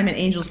lot of time at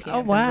Angels Camp. Oh,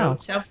 wow. And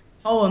wrote several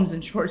poems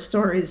and short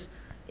stories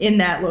in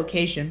that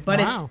location. But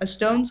it's a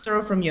stone's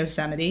throw from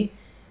Yosemite,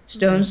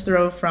 stone's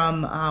throw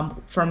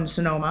from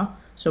Sonoma.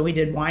 So we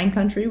did wine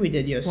country, we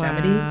did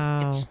Yosemite,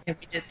 and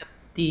we did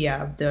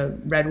the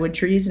redwood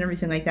trees and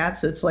everything like that.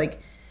 So it's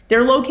like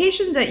they're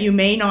locations that you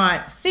may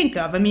not think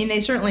of. I mean,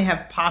 they certainly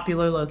have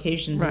popular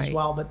locations as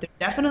well, but they're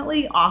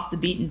definitely off the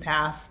beaten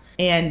path.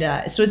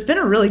 And so it's been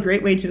a really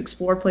great way to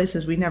explore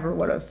places we never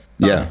would have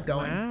thought of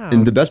going. Wow.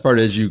 And the best part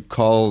is you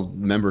call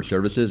member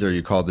services or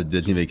you call the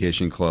Disney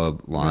Vacation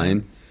Club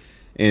line.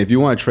 And if you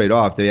want to trade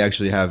off, they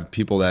actually have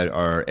people that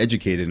are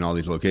educated in all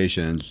these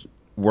locations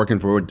working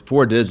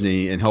for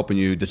Disney and helping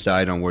you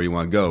decide on where you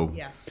want to go.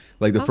 Yeah.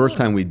 Like the first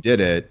time we did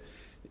it,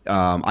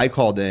 I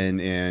called in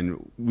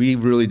and we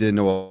really didn't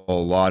know a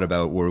lot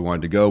about where we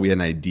wanted to go. We had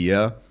an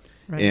idea.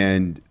 Right.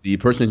 And the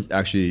person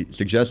actually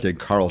suggested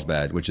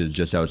Carlsbad, which is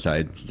just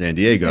outside San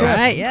Diego. Yes.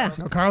 Right, yeah.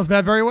 Know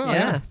Carlsbad very well.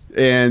 Yeah.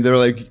 And they're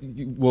like,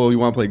 well, you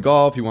want to play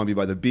golf, you want to be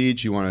by the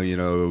beach, you want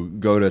to,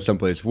 go to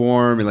someplace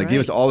warm, and like give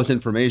Right. us all this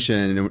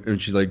information.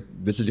 And she's like,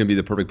 this is gonna be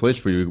the perfect place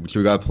for you.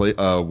 So we got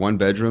a one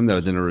bedroom that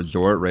was in a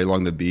resort right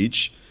along the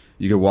beach.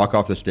 You could walk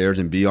off the stairs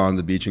and be on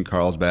the beach in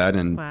Carlsbad,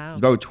 and Wow. it's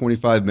about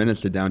 25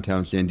 minutes to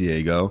downtown San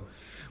Diego,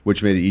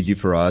 which made it easy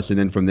for us. And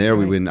then from there,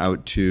 we Right. went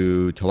out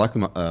to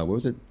Temecula. What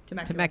was it?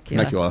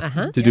 Temecula.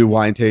 Uh-huh. To do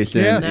wine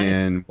tasting Yes.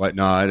 and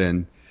whatnot.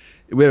 And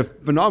we had a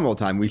phenomenal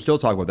time. We still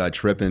talk about that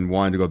trip and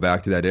wanted to go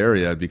back to that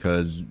area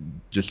because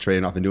just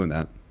trading off and doing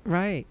that.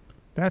 Right.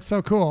 That's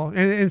so cool.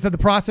 And so the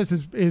process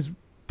is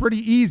pretty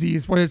easy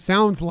is what it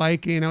sounds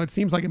like. It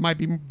seems like it might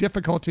be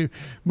difficult to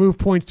move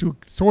points to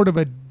sort of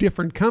a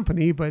different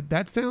company, but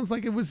that sounds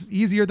like it was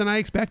easier than I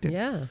expected.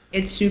 Yeah.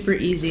 It's super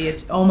easy.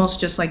 It's almost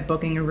just like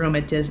booking a room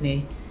at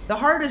Disney. The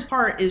hardest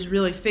part is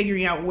really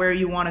figuring out where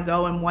you want to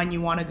go and when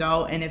you want to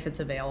go and if it's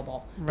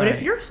available. But if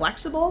Right. you're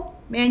flexible,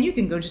 man, you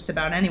can go just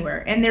about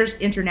anywhere. And there's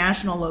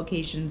international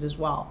locations as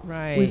well.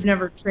 Right. We've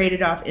never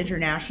traded off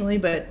internationally,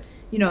 but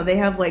they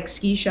have like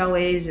ski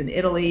chalets in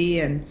Italy,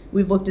 and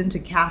we've looked into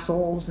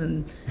castles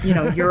and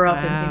Europe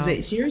and things Wow.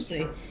 like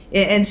seriously.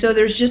 And so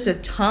there's just a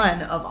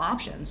ton of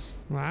options.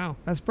 Wow,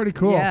 that's pretty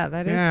cool. Yeah,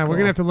 that is Yeah, we're cool.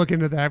 gonna have to look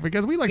into that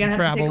because we like You're to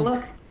gonna have to take travel. a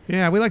look.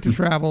 Yeah, we like to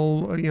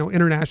travel,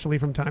 internationally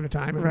from time to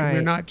time. I mean, we're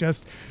Right. not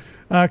just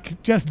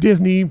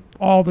Disney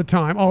all the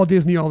time, all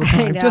Disney all the I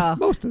time, know. just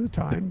most of the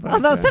time. But,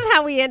 Although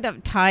somehow we end up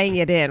tying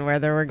it in,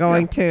 whether we're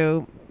going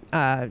to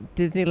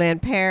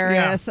Disneyland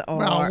Paris or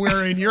well,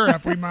 we're in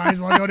Europe. We might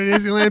as well go to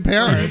Disneyland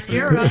Paris.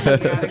 Europe, you gotta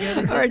go to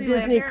or Disneyland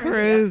Disney Paris,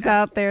 cruise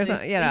yeah. out there. So,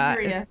 I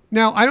hear ya.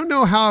 Now, I don't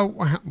know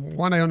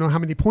one, I don't know how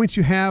many points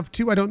you have.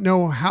 Two, I don't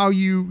know how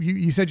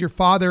you said your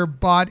father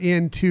bought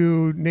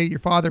into, Nate, your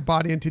father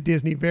bought into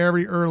Disney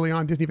very early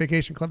on, Disney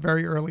Vacation Club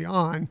very early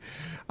on.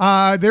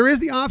 There is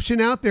the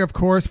option out there, of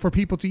course, for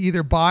people to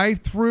either buy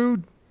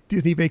through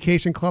Disney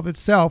Vacation Club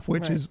itself,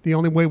 which Right. is the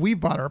only way we've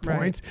bought our Right.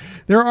 points.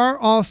 There are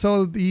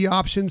also the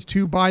options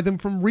to buy them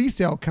from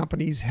resale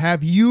companies.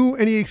 Have you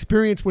any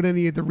experience with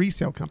any of the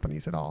resale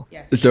companies at all?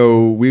 Yes.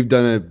 So we've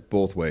done it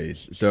both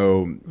ways.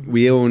 So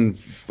we own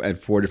at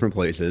 4 different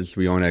places.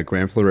 We own at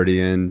Grand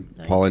Floridian,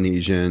 Nice.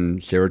 Polynesian,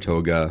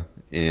 Saratoga,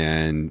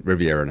 and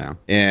Riviera now.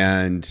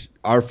 And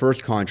our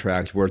first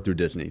contracts were through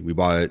Disney. We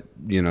bought,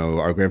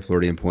 our Grand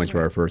Floridian points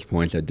were our first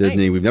points at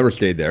Disney. Nice. We've never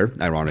stayed there,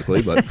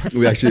 ironically, but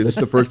that's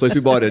the first place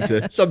we bought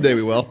into. Someday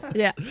we will.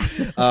 Yeah.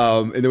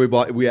 And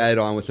then we added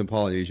on with some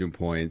Polynesian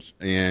points,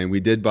 and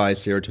we did buy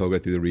Saratoga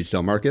through the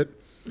resale market.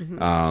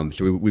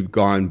 So we've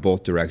gone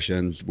both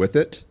directions with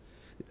it.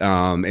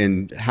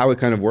 And how it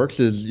kind of works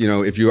is,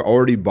 if you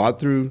already bought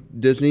through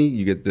Disney,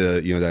 you get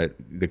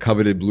the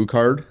coveted blue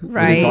card that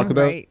Right. they talk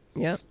about. Right.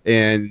 Yep.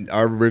 And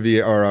our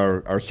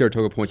our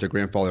Saratoga points are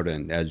grandfathered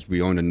in, as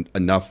we own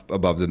enough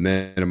above the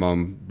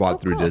minimum bought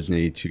through cool.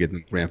 Disney to get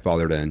them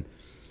grandfathered in.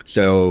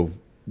 So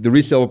the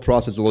resale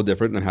process is a little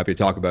different, and I'm happy to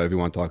talk about it if you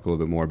want to talk a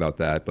little bit more about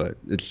that. But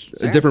it's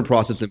a different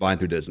process than buying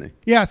through Disney.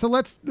 Yeah, so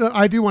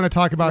I do want to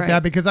talk about Right.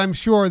 that because I'm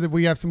sure that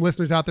we have some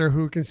listeners out there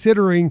who are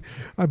considering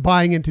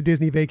buying into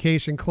Disney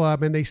Vacation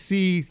Club, and they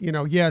see,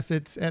 yes,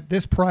 it's at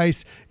this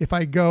price if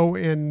I go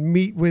and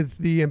meet with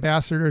the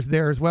ambassadors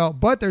there as well.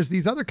 But there's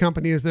these other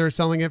companies that are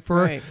selling it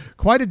for Right.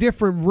 quite a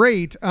different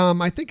rate.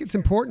 I think it's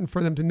important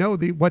for them to know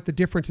what the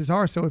differences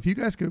are. So if you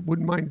guys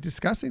wouldn't mind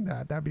discussing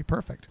that'd be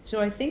perfect.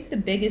 So I think the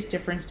biggest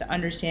difference to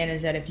understand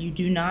is that if you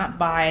do not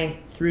buy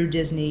through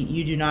Disney,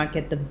 you do not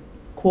get the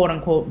quote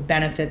unquote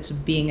benefits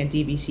of being a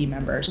DVC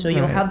member. So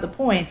you'll Right. have the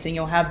points and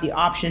you'll have the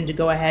option to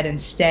go ahead and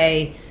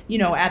stay,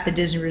 at the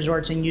Disney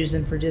resorts and use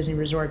them for Disney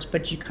resorts,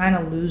 but you kind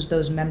of lose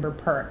those member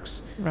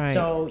perks. Right.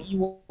 So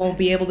you won't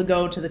be able to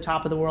go to the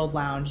Top of the World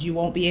Lounge. You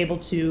won't be able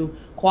to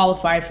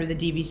qualify for the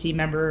DVC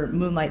member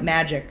Moonlight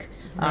Magic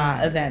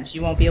events.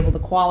 You won't be able to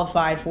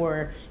qualify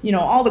for,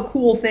 all the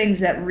cool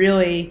things that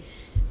really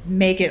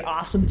make it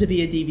awesome to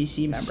be a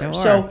DVC member. Sure.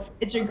 So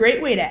it's a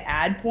great way to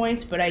add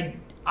points, but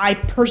I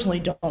personally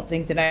don't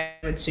think that I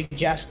would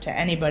suggest to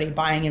anybody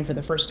buying in for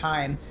the first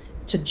time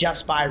to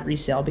just buy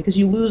resale, because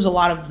you lose a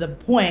lot of the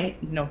point,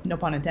 no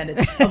pun intended,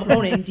 of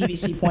owning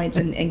DVC points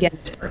and getting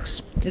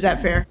perks. Is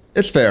that fair?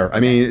 It's fair. I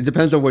mean, it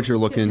depends on what you're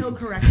looking. He'll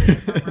correct me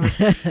if I'm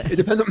wrong. It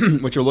depends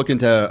on what you're looking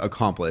to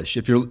accomplish.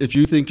 If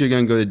you think you're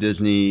going to go to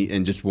Disney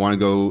and just want to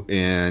go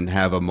and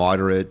have a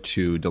moderate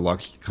to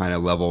deluxe kind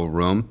of level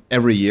room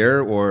every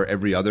year or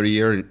every other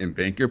year and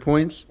bank your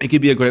points, it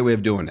could be a great way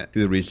of doing it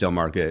through the resale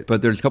market.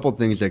 But there's a couple of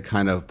things that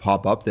kind of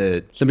pop up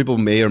that some people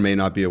may or may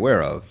not be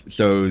aware of.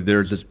 So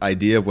there's this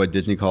idea of what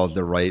Disney calls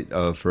the right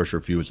of first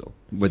refusal.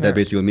 What that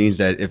basically means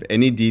that if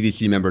any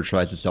DVC member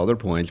tries to sell their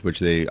points, which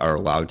they are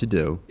allowed to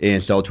do,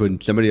 and sell to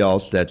somebody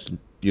else that's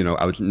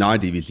I was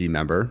not a DVC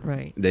member.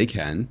 Right. They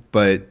can,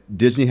 but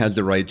Disney has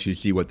the right to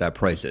see what that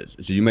price is.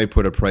 So you may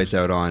put a price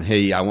out on,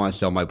 hey, I want to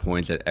sell my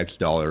points at X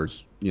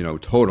dollars,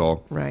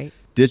 total. Right.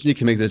 Disney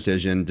can make the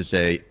decision to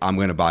say, I'm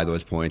going to buy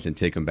those points and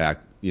take them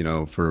back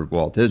for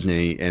Walt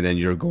Disney, and then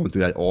you're going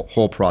through that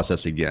whole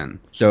process again.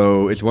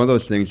 So it's one of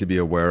those things to be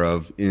aware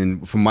of.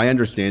 From my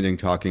understanding,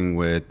 talking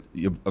with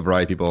a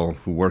variety of people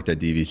who worked at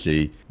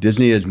DVC,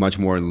 Disney is much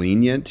more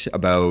lenient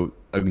about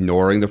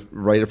ignoring the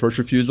right of first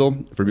refusal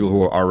for people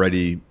who are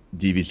already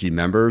DVC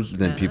members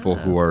than people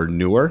who are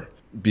newer,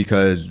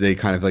 because they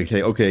kind of like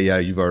say, okay, yeah,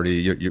 you're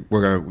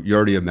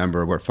already a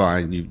member, we're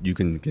fine, you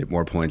can get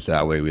more points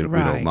that way, we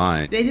don't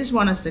mind. They just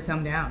want us to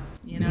come down,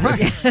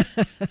 Right.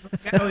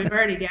 We've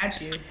already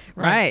got you.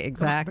 Right,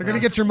 exactly. They're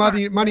going to get your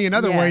money in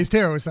other ways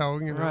too. So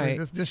Right.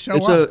 just show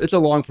up. It's a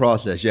long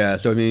process, yeah.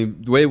 So I mean,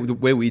 the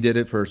way we did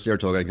it for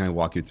Saratoga, I can kind of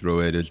walk you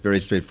through it. It's very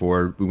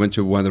straightforward. We went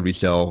to one of the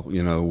resale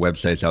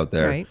websites out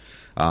there. Right.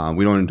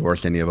 We don't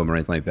endorse any of them or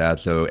anything like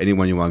that. So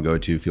anyone you want to go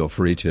to, feel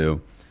free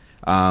to.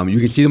 You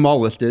can see them all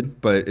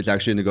listed, but it's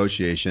actually a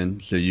negotiation.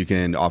 So you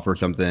can offer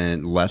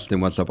something less than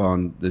what's up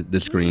on the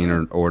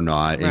screen or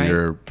not. And Right.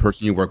 your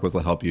person you work with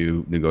will help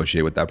you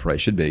negotiate what that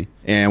price should be.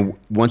 And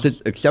once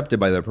it's accepted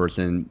by that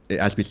person, it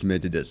has to be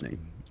submitted to Disney.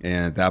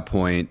 And at that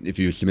point, if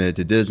you submit it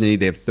to Disney,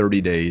 they have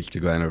 30 days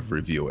to kind of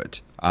review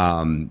it.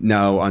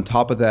 Now, on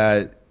top of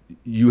that,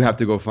 you have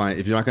to go find,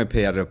 if you're not going to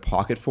pay out of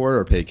pocket for it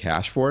or pay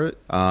cash for it,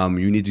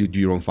 you need to do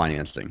your own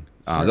financing.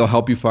 They'll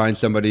help you find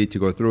somebody to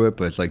go through it,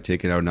 but it's like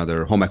taking out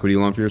another home equity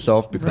loan for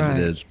yourself because Right.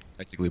 it is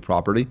technically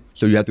property.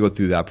 So you have to go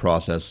through that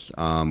process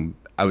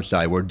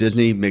outside, where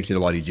Disney makes it a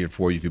lot easier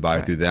for you if you buy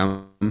it through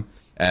them,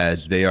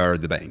 as they are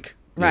the bank.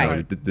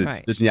 Right. The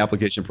Right. Disney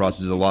application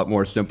process is a lot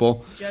more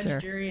simple. Judge, Sure.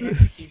 jury, and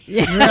execution.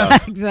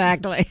 Yes,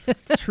 exactly.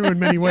 It's true in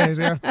many ways.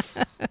 Yeah.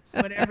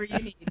 Whatever you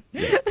need.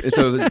 And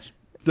so it's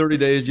 30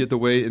 days you have to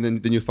wait, and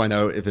then you find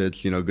out if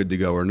it's good to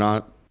go or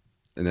not.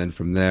 And then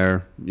from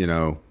there,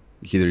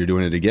 it's either you're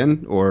doing it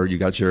again or you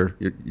got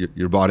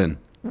you're bought in.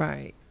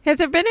 Right. Has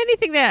there been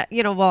anything that,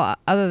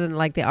 other than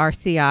like the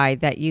RCI,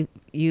 that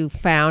you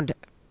found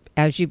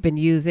as you've been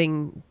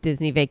using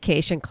Disney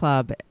Vacation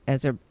Club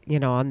as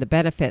on the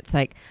benefits,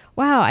 like,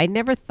 wow, I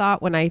never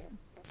thought when I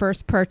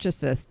first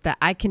purchased this that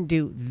I can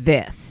do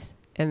this.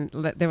 And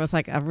there was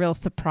like a real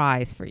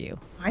surprise for you.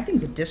 I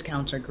think the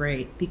discounts are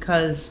great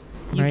because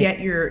you Right. get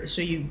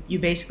you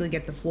basically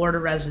get the Florida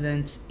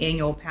resident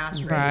annual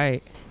pass rate.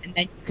 Right. And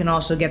then you can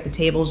also get the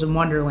Tables in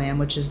Wonderland,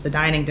 which is the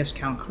dining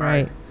discount card.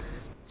 Right.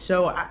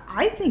 So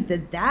I think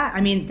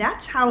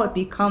that's how it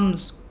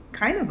becomes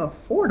kind of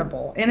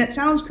affordable. And it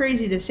sounds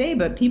crazy to say,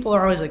 but people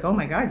are always like, oh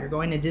my God, you're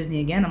going to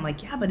Disney again. I'm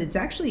like, yeah, but it's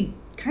actually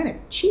kind of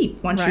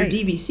cheap once Right.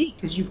 you're DVC,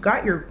 because you've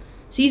got your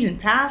season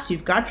pass,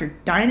 you've got your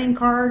dining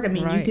card. I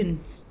mean, Right.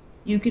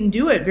 you can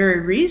do it very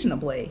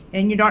reasonably,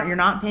 and you're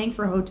not paying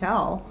for a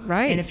hotel.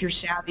 Right. And if you're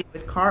savvy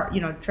with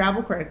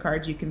travel credit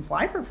cards, you can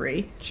fly for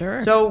free. Sure.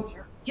 So,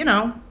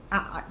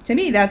 to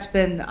me,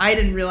 I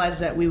didn't realize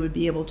that we would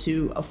be able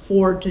to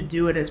afford to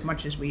do it as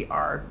much as we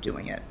are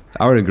doing it.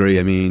 I would agree.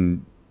 I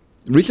mean,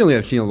 recently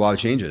I've seen a lot of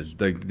changes.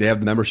 Like they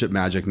have membership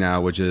magic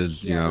now, which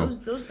is Those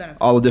benefits.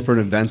 all the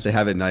different events they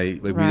have at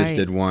night. Like we Right. just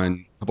did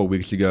one a couple of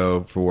weeks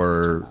ago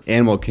for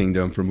Animal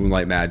Kingdom for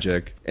Moonlight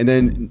Magic, and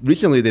then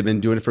recently they've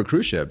been doing it for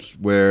cruise ships,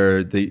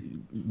 where the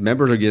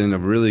members are getting a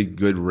really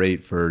good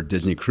rate for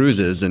Disney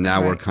cruises, and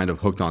now we're Right. kind of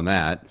hooked on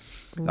that.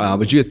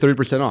 But you get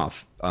 30%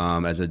 off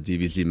as a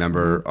DVC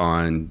member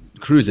on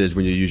cruises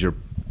when you use your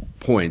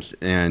points,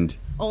 and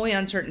Only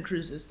on certain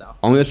cruises, though.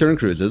 only on certain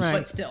cruises. Right.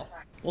 But still,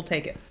 we'll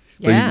take it.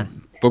 But you Yeah.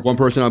 book one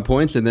person on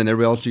points, and then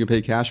everybody else you can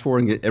pay cash for,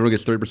 and everyone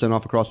gets 30%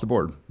 off across the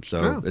board.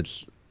 So Oh.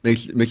 it's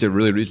makes it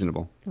really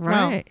reasonable.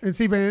 Right. Well, and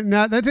see, but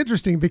now that's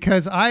interesting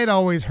because I had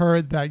always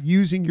heard that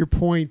using your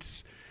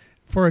points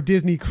for a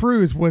Disney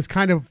cruise was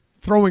kind of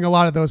throwing a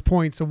lot of those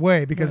points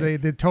away because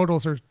the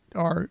totals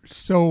are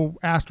so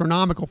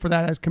astronomical for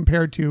that as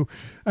compared to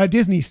a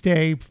Disney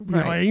stay, you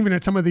know, Right. even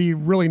at some of the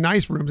really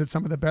nice rooms at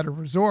some of the better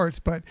resorts.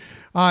 But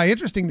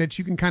interesting that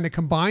you can kind of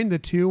combine the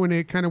two and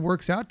it kind of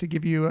works out to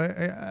give you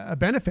a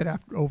benefit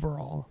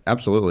overall.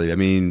 Absolutely. I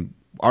mean,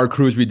 our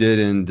cruise we did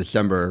in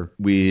December,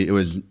 it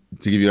was,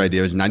 to give you an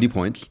idea, it was 90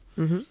 points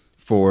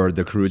for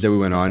the cruise that we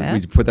went on. Okay.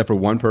 We put that for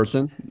one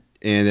person,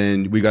 and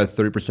then we got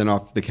 30%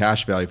 off the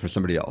cash value for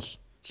somebody else.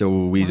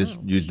 So we just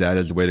used that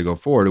as a way to go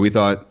forward. We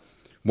thought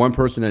one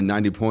person at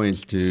 90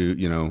 points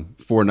to,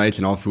 4 nights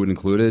and all food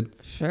included.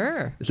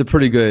 Sure. It's a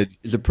pretty good,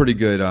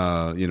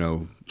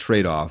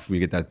 trade-off. We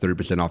get that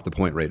 30% off the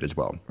point rate as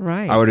well.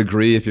 Right. I would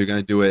agree if you're going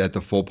to do it at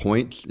the full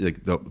points,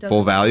 like the Doesn't full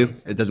make value, any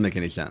sense. it doesn't make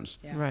any sense.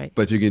 Yeah. Right.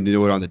 But if you can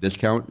do it on the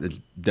discount, it's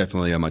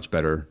definitely a much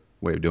better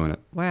way of doing it.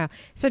 Wow.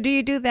 So do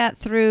you do that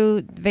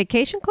through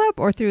Vacation Club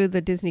or through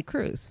the Disney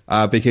Cruise?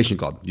 Vacation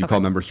Club. You Okay. call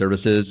member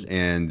services,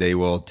 and they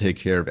will take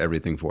care of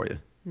everything for you.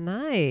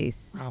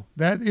 Nice. Wow,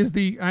 that is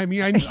I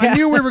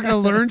knew we were going to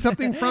learn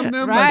something from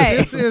them, Right. but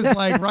this is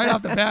like right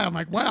off the bat. I'm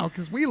like, wow,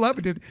 because we love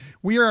it.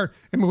 We are,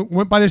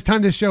 and by this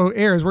time this show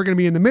airs, we're going to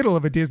be in the middle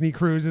of a Disney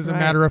cruise, as a Right.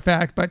 matter of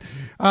fact. But,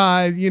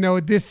 we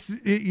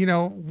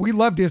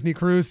love Disney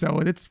cruise. So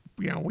it's,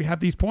 we have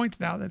these points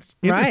now. That's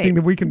interesting Right.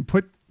 that we can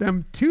put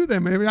them to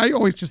them. I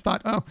always just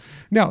thought, oh,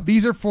 no,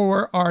 these are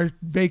for our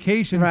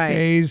vacation Right.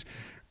 stays.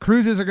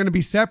 cruises are going to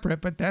be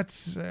separate, but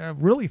that's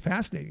really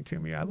fascinating to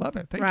me. I love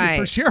it. Thank you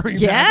for sharing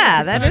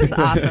Yeah, that. that is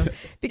awesome.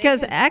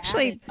 Because They have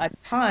actually, added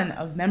a ton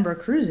of member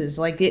cruises.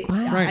 Like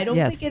Right. I don't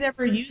Yes. think it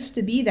ever used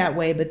to be that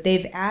way, but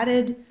they've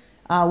added.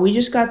 We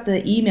just got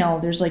the email.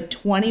 There's like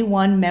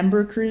 21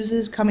 member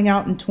cruises coming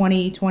out in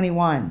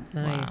 2021.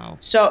 nice. Wow.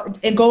 So,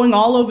 and going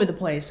all over the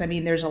place. I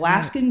mean, there's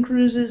Alaskan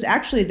cruises.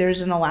 Actually,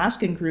 there's an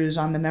Alaskan cruise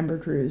on the member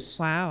cruise.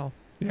 Wow.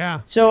 Yeah.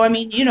 So, I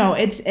mean,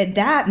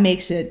 that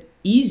makes it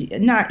easy.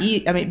 Not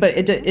easy. I mean, but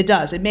it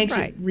does. It makes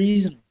Right. it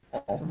reasonable.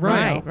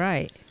 Right.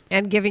 Right.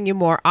 And giving you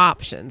more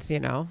options,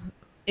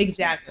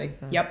 Exactly.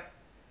 Yep.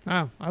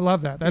 Oh, I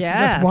love that. That's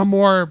Yes. one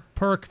more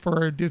perk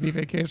for Disney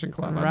Vacation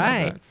Club. I love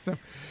Right. that.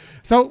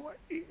 So,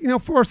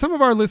 for some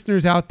of our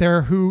listeners out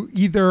there who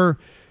either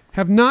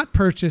have not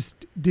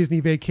purchased Disney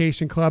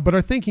Vacation Club but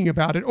are thinking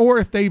about it, or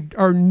if they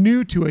are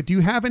new to it, do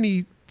you have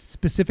any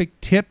specific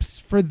tips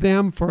for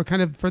them for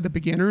the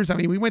beginners? I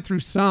mean, we went through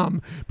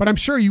some, but I'm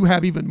sure you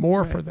have even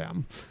more for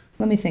them.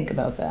 Let me think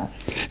about that.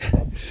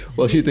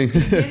 Well, you think.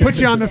 Put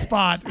you on the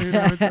spot.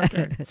 It's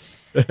okay.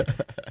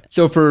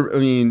 So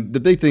the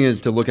big thing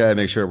is to look at it and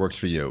make sure it works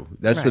for you.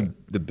 That's Right.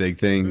 the big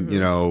thing,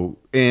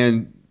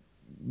 and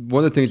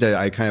one of the things that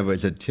I kind of,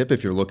 as a tip,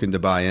 if you're looking to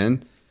buy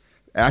in,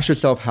 ask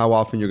yourself how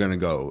often you're going to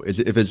go.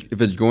 If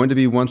it's going to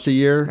be once a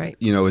year, Right.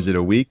 is it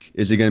a week?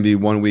 Is it going to be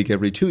 1 week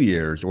every 2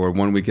 years or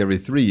 1 week every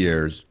 3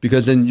 years?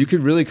 Because then you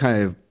could really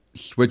kind of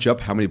switch up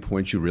how many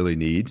points you really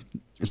need.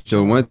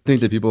 So one of the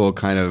things that people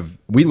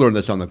we learned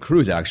this on the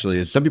cruise actually,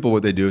 is some people,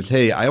 what they do is,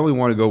 hey, I only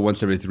want to go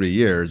once every 3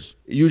 years.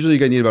 Usually you're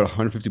going to need about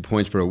 150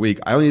 points for a week.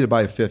 I only need to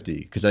buy 50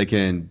 because I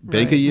can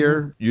bank a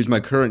year, use my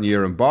current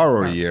year and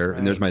borrow a year,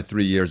 and there's my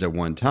 3 years at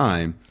one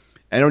time.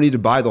 I don't need to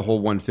buy the whole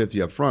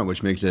 150 up front,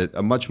 which makes it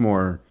a much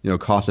more,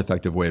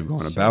 cost-effective way of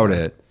going about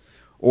it.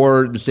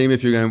 Or the same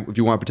if you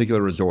want a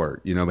particular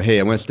resort, hey,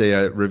 I want to stay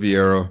at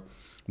Riviera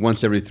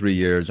once every 3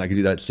 years. I can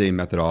do that same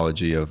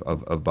methodology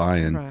of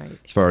buying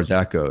as far as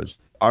that goes.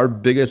 Our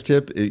biggest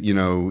tip,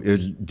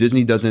 is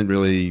Disney doesn't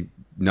really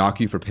knock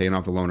you for paying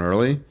off the loan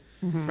early.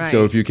 Right.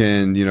 So if you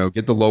can,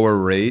 get the lower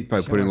rate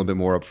by putting a little bit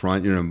more up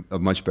front, you're in a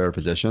much better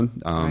position.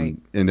 Right.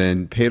 And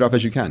then pay it off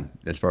as you can,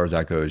 as far as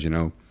that goes,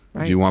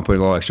 Right. If you want to put a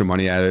little extra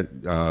money at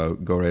it, go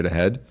right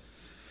ahead.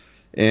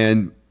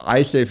 And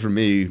I say for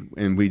me,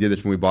 and we did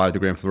this when we bought at the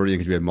Grand Floridian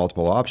because we had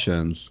multiple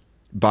options,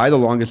 buy the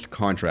longest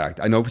contract.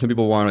 I know some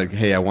people want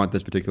hey, I want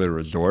this particular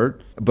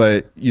resort,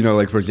 but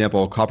like for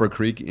example, Copper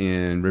Creek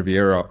in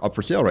Riviera up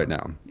for sale right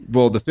now.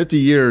 Well, the 50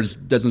 years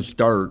doesn't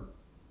start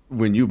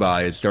when you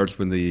buy; it starts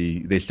when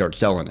they start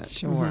selling it.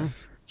 Sure.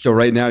 So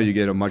right now you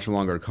get a much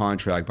longer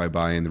contract by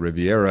buying the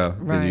Riviera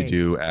than you Right.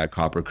 do at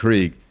Copper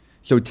Creek.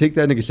 So take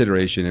that into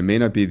consideration. It may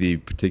not be the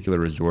particular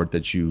resort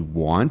that you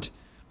want,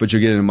 but you're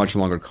getting a much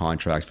longer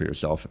contract for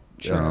yourself.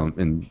 Sure.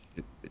 And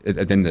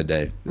at the end of the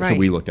day, that's Right. what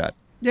we looked at.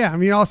 Yeah, I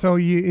mean, also,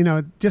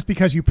 just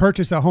because you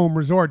purchase a home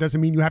resort doesn't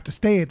mean you have to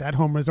stay at that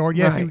home resort.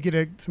 Yes, Right. you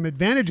get some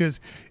advantages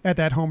at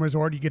that home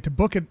resort. You get to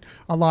book it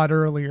a lot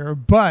earlier,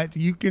 but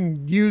you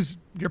can use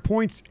your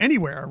points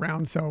anywhere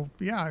around. So,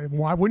 yeah,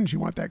 why wouldn't you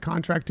want that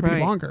contract to be Right.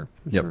 longer?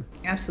 Yep. Sure.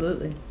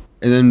 Absolutely.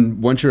 And then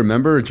once you're a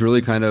member, it's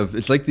really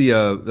it's like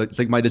it's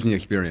like My Disney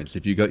Experience.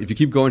 If you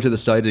keep going to the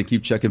site and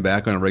keep checking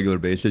back on a regular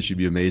basis, you'd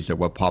be amazed at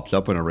what pops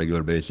up on a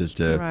regular basis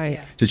Right.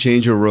 to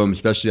change your room,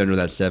 especially under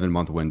that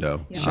 7-month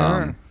window. Yeah.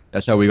 Sure.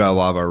 That's how we got a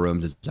lot of our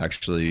rooms. It's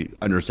actually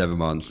under 7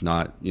 months,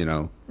 not at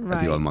the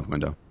Right. 11-month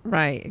window.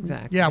 Right.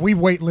 Exactly. Yeah, we've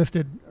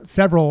waitlisted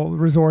several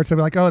resorts that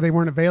were like, they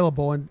weren't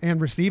available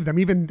and received them.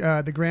 Even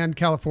the Grand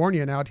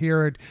Californian out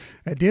here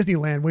at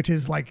Disneyland, which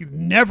is like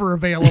never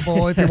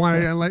available if you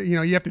want to,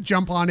 you have to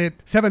jump on it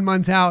 7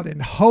 months out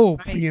and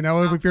hope, Right.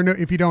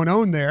 if you don't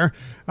own there.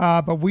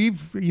 But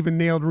we've even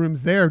nailed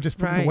rooms there just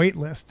from the Right. wait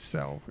list.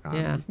 So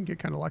Yeah. you can get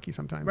kind of lucky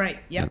sometimes. Right.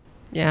 Yep.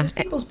 Yeah. Because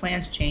people's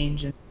plans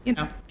change, and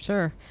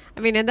Sure. I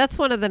mean, and that's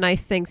one of the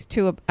nice things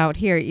too out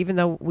here. Even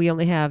though we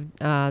only have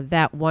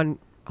that one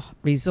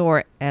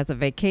resort as a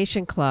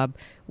vacation club,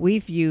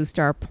 we've used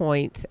our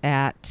points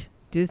at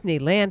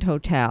Disneyland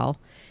Hotel,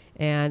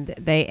 and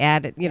they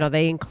added,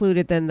 they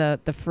included then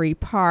the free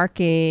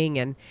parking,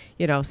 and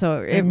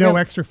so it And no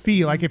really- extra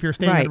fee. Like if you're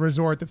staying at Right. a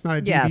resort that's not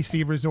a Yes.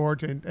 DVC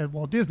resort at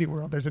Walt Disney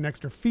World, there's an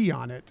extra fee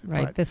on it.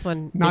 Right. but This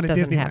one not it at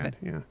doesn't Disneyland. have it.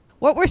 Yeah.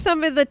 What were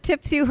some of the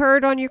tips you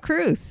heard on your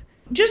cruise?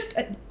 just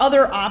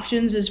other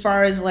options as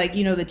far as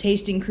the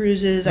tasting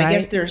cruises. I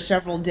guess Right. there are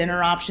several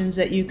dinner options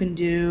that you can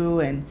do,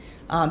 and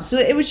so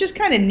it was just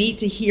kind of neat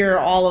to hear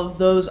all of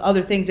those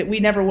other things that we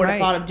never would have Right.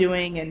 thought of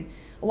doing. And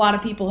a lot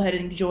of people had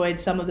enjoyed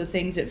some of the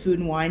things at Food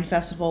and Wine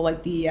Festival,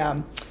 like the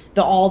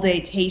all-day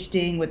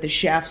tasting with the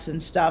chefs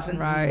and stuff. And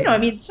Right. I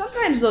mean,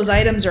 sometimes those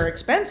items are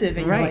expensive,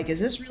 and Right. you're like,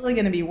 is this really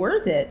going to be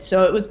worth it?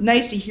 So it was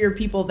nice to hear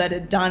people that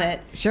had done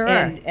it, Sure.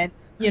 and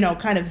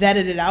kind of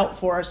vetted it out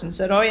for us and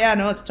said, oh yeah,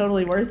 no, it's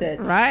totally worth it.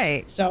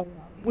 Right. So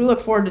we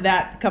look forward to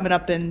that coming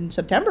up in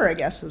September, I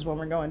guess, is when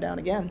we're going down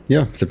again.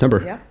 Yeah,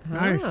 September. Yeah.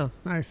 Nice, Oh.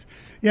 nice.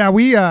 Yeah,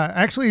 we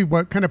actually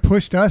what kind of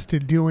pushed us to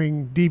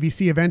doing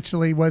DVC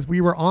eventually was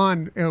we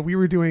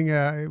were doing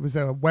it was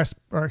a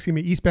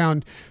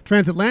eastbound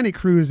transatlantic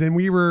cruise, and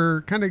we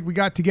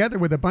got together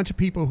with a bunch of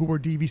people who were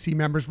DVC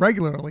members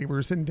regularly. We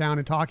were sitting down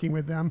and talking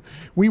with them.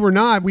 We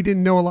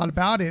didn't know a lot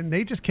about it, and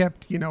they just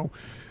kept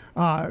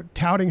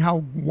touting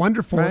how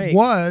wonderful it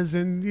was,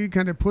 and you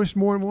kind of pushed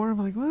more and more. I'm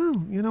like, well,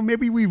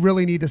 maybe we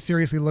really need to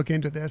seriously look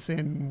into this,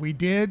 and we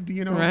did.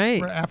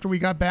 After we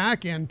got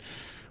back, and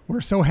we're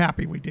so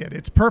happy we did.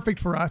 It's perfect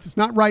for us. It's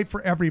not right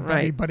for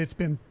everybody, but it's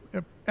been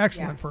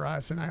excellent for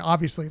us, and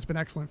obviously it's been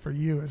excellent for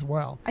you as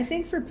well. I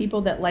think for people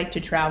that like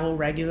to travel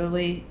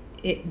regularly,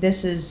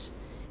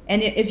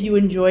 and if you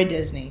enjoy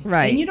Disney,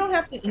 and you don't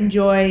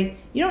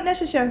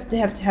necessarily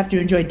have to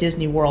enjoy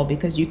Disney World,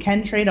 because you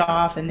can trade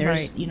off, and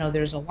there's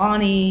there's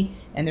Aulani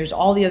and there's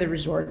all the other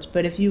resorts.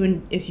 But if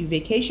you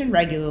vacation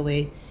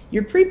regularly,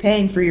 you're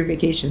prepaying for your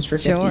vacations for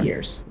 50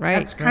 years. Right.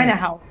 That's kind of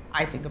how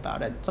I think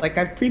about it. It's like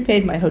I've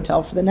prepaid my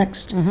hotel for the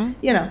next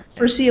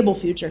foreseeable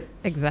future.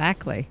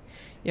 Exactly.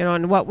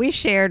 And what we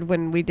shared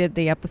when we did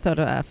the episode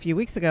a few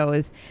weeks ago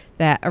is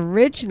that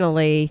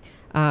originally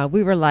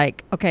we were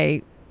like,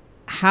 okay,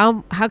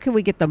 how can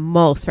we get the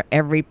most for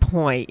every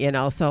point,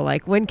 so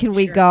like when can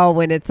we go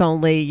when it's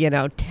only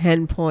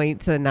 10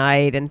 points a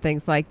night and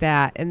things like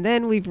that. And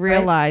then we've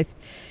realized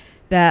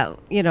that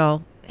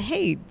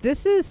hey,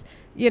 this is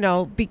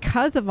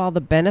because of all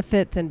the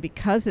benefits and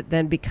because it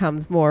then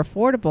becomes more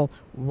affordable,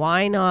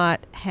 why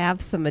not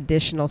have some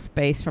additional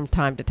space from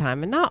time to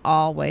time? And not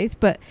always,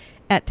 but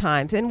at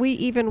times. And we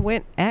even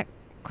went at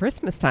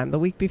Christmas time, the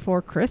week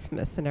before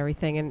Christmas and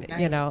everything. And,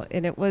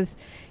 and it was,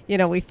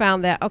 we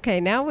found that, okay,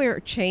 now we're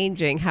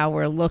changing how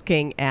we're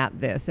looking at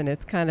this. And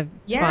it's kind of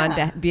fun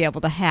to be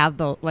able to have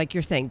like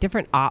you're saying,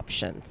 different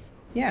options.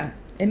 Yeah.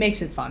 It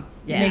makes it fun.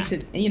 Yeah. It makes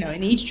it,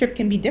 and each trip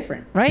can be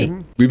different. Right.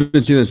 Mm-hmm. We've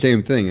been seeing the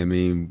same thing. I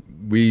mean,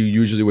 we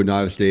usually would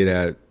not have stayed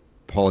at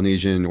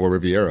Polynesian or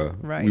Riviera.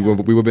 Right. We would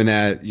have been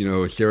at,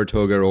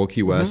 Saratoga or Old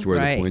Key West, where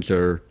the points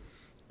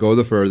go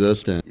the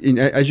furthest. And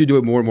as you do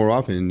it more and more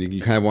often,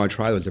 you kind of want to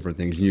try those different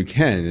things, and you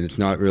can. And it's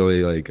not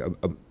really like a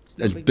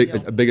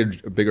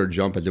bigger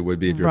jump as it would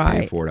be if you're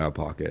paying for it out of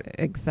pocket.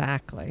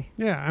 Exactly.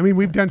 Yeah, I mean,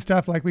 we've done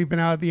stuff like we've been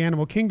out at the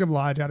Animal Kingdom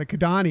Lodge out of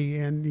Kidani,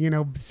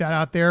 and sat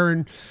out there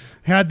and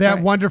had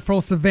that wonderful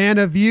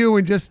savannah view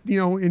and just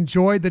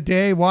enjoyed the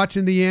day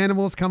watching the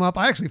animals come up.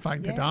 I actually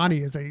find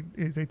Kidani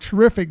is a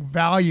terrific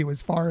value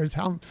as far as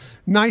how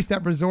nice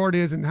that resort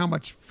is and how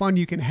much fun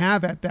you can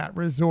have at that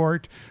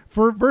resort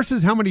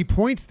versus how many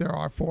points there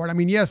are for it. I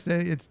mean, yes,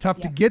 it's tough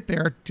to get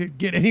there, to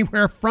get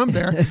anywhere from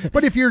there,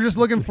 but if you're just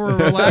looking for a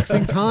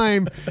relaxing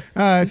time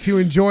to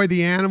enjoy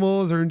the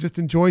animals or just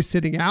enjoy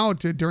sitting out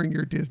during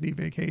your Disney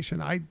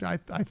vacation, I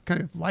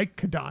kind of like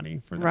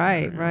Kidani for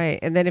that. Right.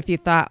 And then if you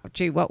thought,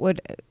 gee, what would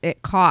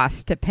it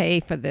cost to pay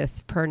for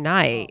this per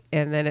night?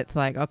 And then it's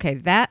like, okay,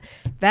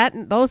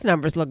 those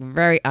numbers look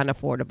very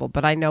unaffordable,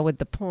 but I know with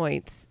the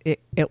points,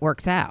 it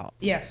works out.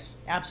 Yes,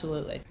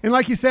 absolutely. And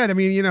like you said, I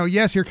mean,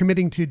 yes, you're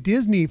committing to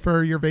Disney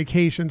for your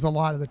vacations a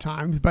lot of the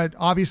times, but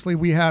obviously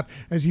we have,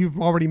 as you've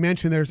already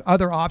mentioned, there's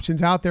other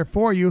options out there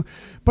for you.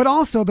 But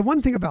also the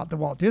one thing about the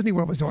Walt Disney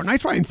World Resort, and I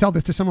try and sell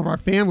this to some of our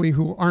family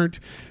who aren't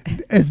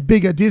as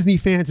big a Disney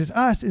fans as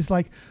us, is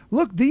like,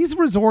 look, these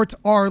resorts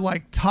are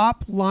like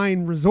top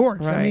line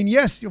resorts. Right. I mean,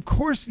 yes, of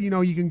course, you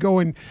can go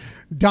and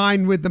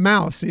dine with the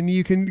mouse and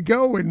you can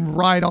go and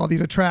ride all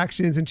these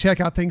attractions and check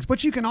out things,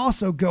 but you can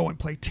also go and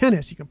play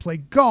tennis. You can play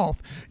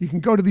golf. You can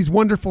go to these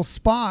wonderful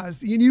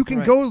spas. You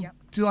can go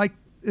to like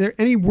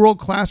any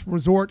world-class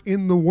resort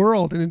in the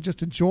world and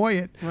just enjoy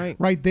it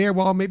right there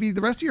while maybe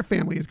the rest of your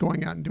family is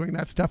going out and doing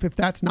that stuff if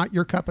that's not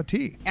your cup of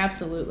tea.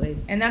 Absolutely.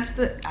 And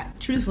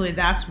truthfully,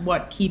 that's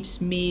what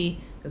keeps me,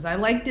 because I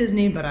like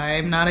Disney, but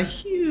I'm not a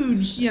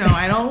huge,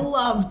 I don't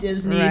love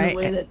Disney the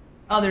way that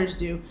others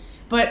do.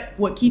 But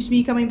what keeps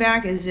me coming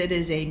back is it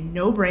is a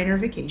no-brainer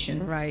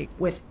vacation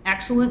with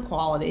excellent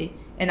quality,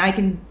 and I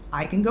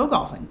can go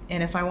golfing.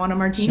 And if I want a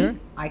martini,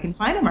 I can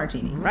find a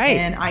martini. Right.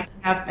 And I can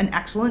have an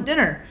excellent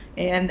dinner.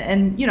 And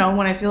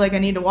when I feel like I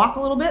need to walk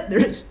a little bit,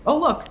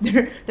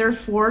 there are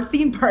 4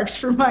 theme parks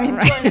for my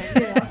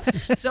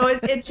enjoyment. So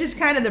it's just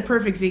kind of the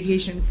perfect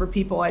vacation for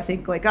people, I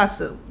think, like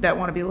us that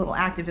want to be a little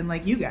active, and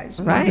like you guys.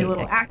 You want to be a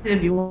little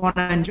active, you want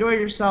to enjoy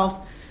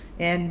yourself.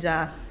 And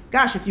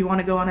gosh, if you want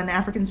to go on an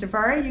African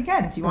safari, you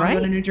can. If you want to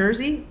go to New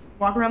Jersey,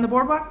 walk around the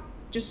boardwalk,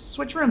 just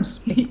switch rooms.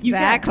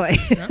 Exactly.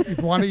 If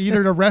you want to eat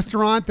at a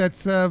restaurant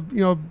that's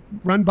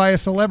run by a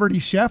celebrity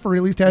chef, or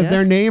at least has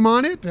their name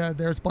on it,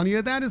 there's plenty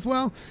of that as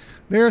well.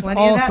 There's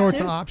all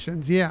sorts of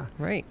options. Yeah.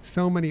 Right.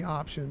 So many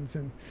options.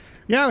 And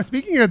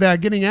speaking of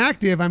that, getting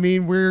active, I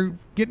mean, we're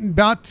getting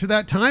about to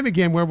that time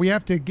again where we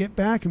have to get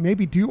back and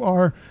maybe do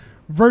our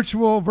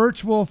virtual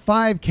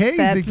 5Ks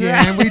That's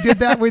again. We did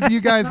that with you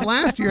guys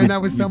last year, and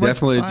that was so We much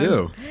definitely fun.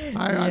 do.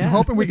 I'm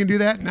hoping we can do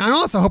that. And I'm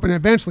also hoping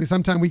eventually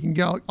sometime we can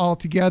get all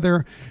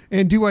together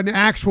and do an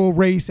actual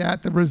race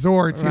at the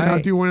resorts,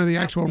 Right. do one of the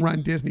actual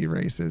Run Disney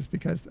races,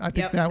 because I think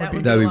Yep, that would be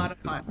a That'd be lot of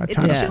fun. a It's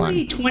ton of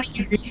actually 20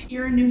 degrees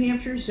here in New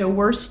Hampshire, so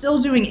we're still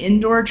doing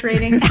indoor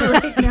training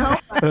right now.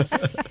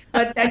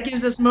 But that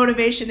gives us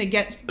motivation to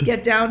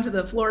get down to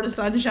the Florida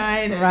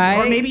sunshine, or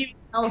Right. maybe even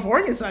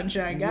California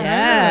sunshine. guys.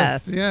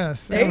 Yes.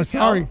 Yes. There I you was go.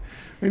 sorry.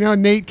 I know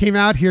Nate came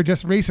out here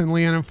just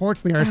recently, and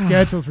unfortunately our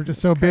schedules were just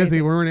so busy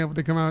Crazy. we weren't able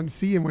to come out and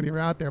see him when you were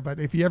out there. But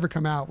if you ever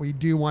come out, we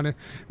do want to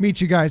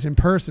meet you guys in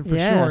person for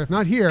Yes. sure. If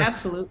not here,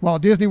 Absolutely. well,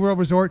 Disney World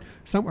Resort,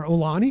 somewhere,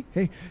 Olani,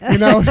 hey,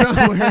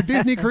 somewhere,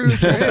 Disney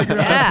Cruise, hey, you're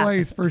Yeah. out of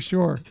place for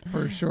sure. So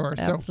Have you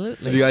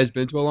Absolutely. guys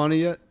been to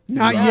Alani yet?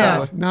 not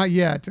Yeah.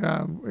 yet.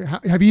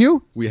 Have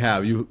you? We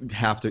have. You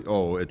have to.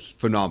 Oh, it's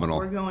phenomenal.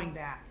 We're going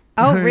back.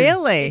 Oh,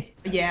 really?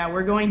 Yeah,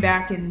 we're going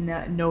back in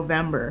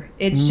November. Mm.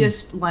 It's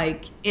just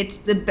like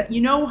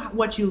you know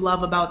what you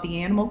love about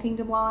the Animal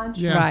Kingdom Lodge?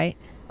 Yeah. Right.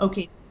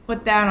 Okay,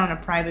 put that on a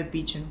private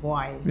beach in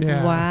Hawaii.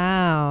 Yeah.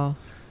 Wow.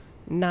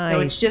 Nice. So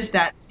it's just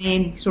that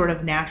same sort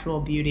of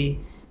natural beauty.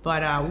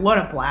 But what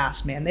a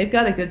blast, man. They've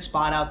got a good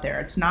spot out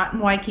there. It's not in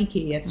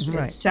Waikiki. It's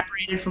Right.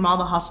 separated from all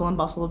the hustle and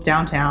bustle of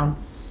downtown.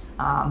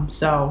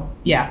 So,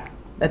 yeah,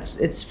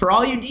 it's for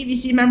all you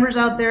DVC members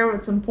out there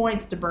with some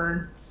points to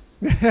burn.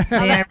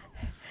 And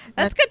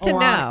That's good to a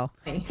lot.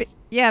 know.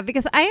 Yeah,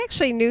 because I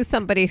actually knew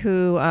somebody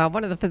who,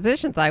 one of the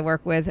physicians I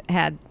work with,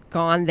 had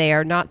gone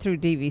there, not through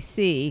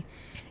DVC,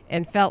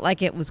 and felt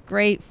like it was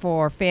great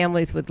for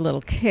families with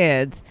little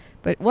kids,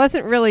 but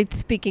wasn't really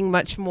speaking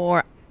much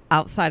more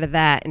outside of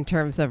that in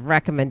terms of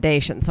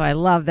recommendations. So I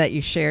love that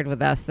you shared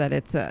with us that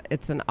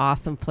it's an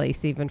awesome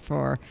place even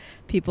for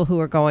people who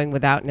are going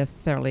without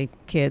necessarily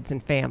kids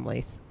and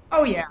families.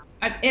 Oh, yeah.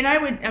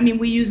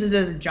 We use it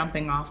as a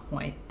jumping off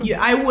point.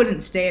 I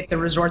wouldn't stay at the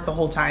resort the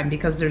whole time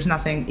because there's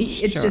nothing.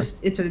 It's Sure.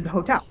 just, it's a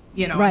hotel.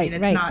 Right,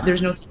 it's right. not,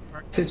 there's no theme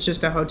parks, it's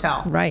just a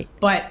hotel. Right.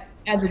 But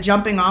as a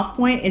jumping off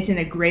point, it's in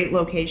a great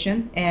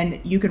location and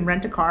you can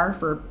rent a car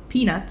for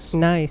peanuts.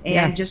 Nice,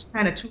 And yes. just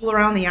kind of tool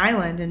around the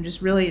island and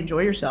just really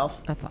enjoy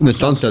yourself. That's And the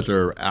awesome. sunsets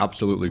are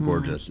absolutely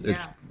gorgeous.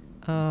 It's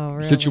Yeah. Oh,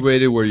 really?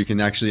 situated where you can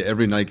actually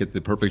every night get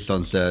the perfect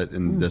sunset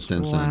in the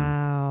distance. And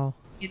Wow.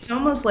 It's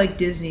almost like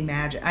Disney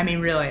magic. I mean,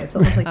 really, it's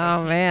almost like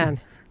Oh, man.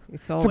 You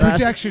sold It's a us.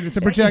 projection. It's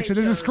a projection.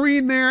 There's a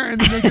screen there, and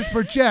then they just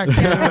project.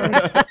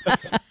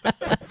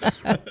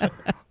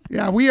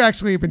 Yeah, we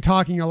actually have been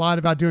talking a lot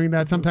about doing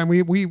that. Sometime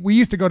we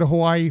used to go to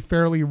Hawaii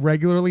fairly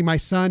regularly. My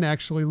son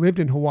actually lived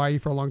in Hawaii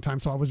for a long time,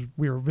 so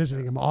we were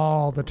visiting him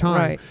all the time.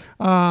 Right.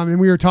 And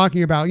we were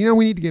talking about,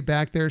 we need to get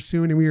back there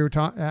soon, and we were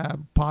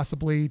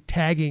possibly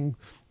tagging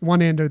one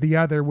end or the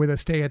other with a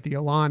stay at the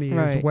Alani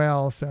as Right.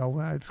 well.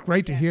 So it's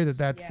great to hear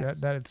that yes.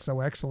 that it's so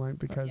excellent,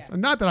 because Yes.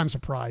 not that I'm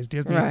surprised.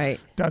 Disney Right.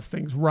 does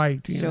things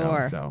right, you know.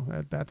 Sure. So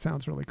that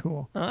sounds really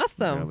cool.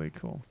 Awesome. Really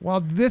cool. Well,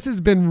 this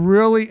has been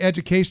really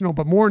educational,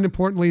 but more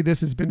importantly,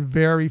 this has been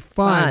very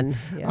fun.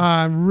 Fun,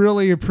 yeah.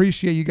 Really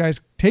appreciate you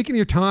guys taking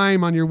your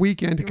time on your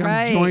weekend to come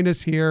Right. join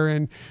us here,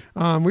 and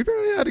we've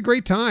really had a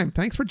great time.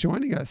 Thanks for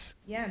joining us.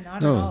 Yeah,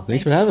 not No, at all.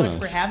 thanks for you so having much us.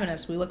 for having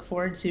us. We look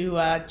forward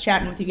to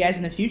chatting with you guys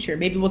in the future.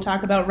 Maybe we'll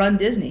talk about Run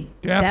Disney.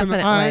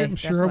 Definitely, I'm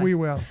sure definitely. we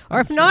will. Or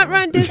if not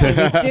Run Disney,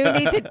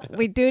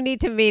 we do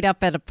need to meet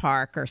up at a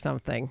park or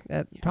something.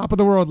 Top of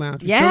the World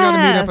Lounge. We still got to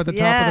meet up at the top of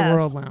Yes, the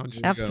World Lounge.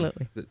 yes.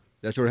 Absolutely.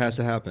 That's where it has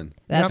to happen.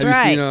 That's Have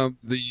right. you seen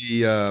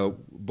the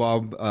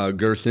Bob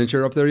Gurr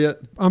signature up there yet?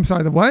 I'm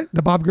sorry, the what?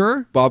 The Bob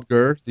Gurr? Bob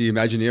Gurr, the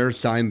Imagineer,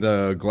 signed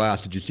the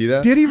glass. Did you see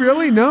that? Did he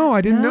really? No, I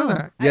didn't know No.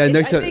 that. Yeah, I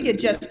next think, to- I think it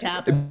just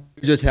happened.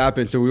 It just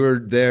happened. So we were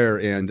there,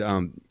 and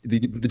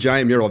the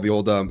giant mural of the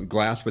old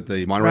glass with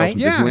the monorail Right.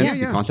 from Yeah, Disneyland, yeah,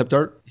 yeah. the concept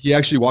art. He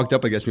actually walked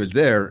up, I guess, when he was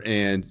there,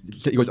 and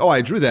he goes, "Oh,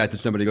 I drew that." To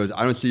somebody, he goes,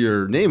 "I don't see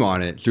your name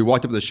on it." So he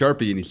walked up with a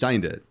Sharpie and he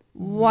signed it.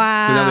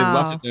 Wow. So now they've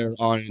left it there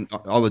on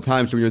all the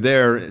time. So when you're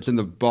there, it's in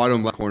the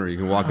bottom left corner. You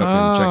can walk up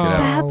and check it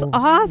out. That's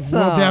awesome.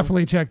 We'll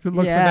definitely look for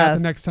that Yes.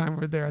 the next time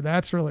we're there.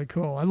 That's really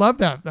cool. I love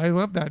that.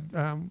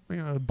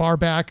 Bar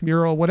back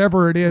mural,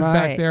 whatever it is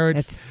back Right. there.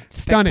 It's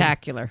stunning.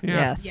 Spectacular.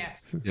 Yeah. Yes.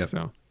 Yes. Yep.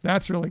 So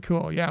that's really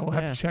cool. Yeah, we'll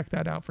have Yeah. to check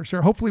that out for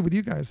sure. Hopefully with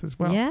you guys as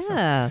well. So.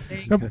 Yeah.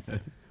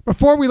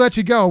 Before we let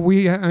you go,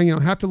 we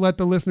have to let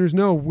the listeners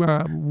know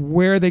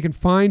where they can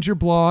find your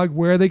blog,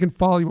 where they can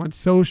follow you on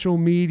social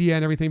media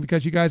and everything,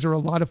 because you guys are a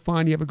lot of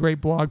fun. You have a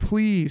great blog.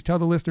 Please tell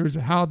the listeners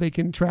how they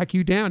can track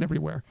you down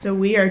everywhere. So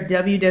we are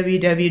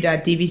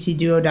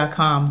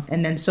www.dvcduo.com,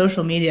 and then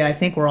social media. I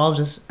think we're all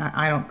just.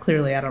 I don't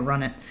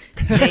run it.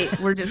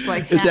 We're just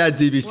like It's at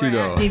DVC we're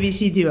Duo. at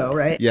DVC Duo,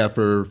 right? Yeah,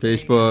 for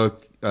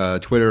Facebook,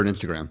 Twitter, and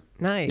Instagram,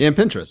 Nice. and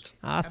Pinterest.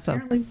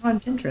 Awesome. Apparently we're on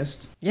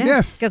Pinterest.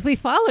 Yes. Because we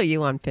follow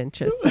you on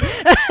Pinterest.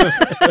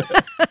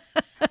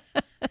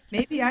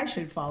 Maybe I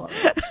should follow.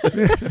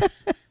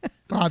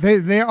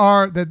 They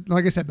are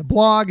like I said, the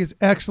blog is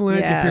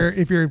excellent. Yes.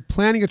 If you're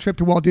planning a trip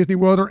to Walt Disney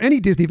World or any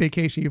Disney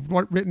vacation, you've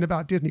written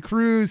about Disney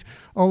Cruise,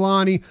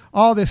 Aulani,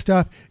 all this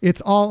stuff.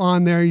 It's all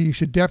on there. You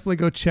should definitely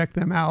go check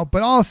them out.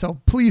 But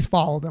also, please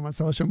follow them on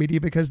social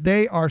media because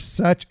they are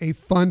such a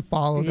fun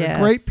follow. They're Yes.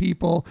 great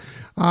people,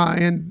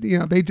 and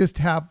they just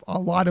have a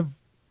lot of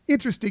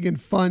interesting and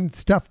fun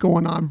stuff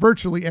going on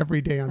virtually every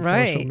day on social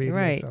Right, media.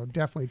 right. So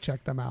definitely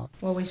check them out.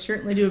 Well, we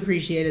certainly do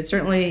appreciate it.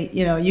 Certainly,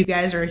 you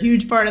guys are a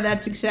huge part of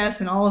that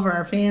success and all of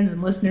our fans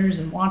and listeners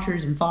and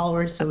watchers and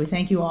followers. So we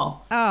thank you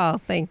all.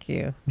 Oh, thank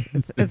you.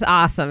 It's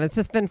awesome. It's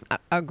just been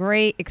a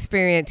great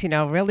experience,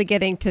 really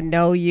getting to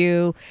know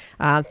you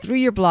through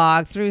your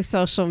blog, through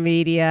social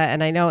media.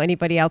 And I know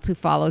anybody else who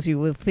follows you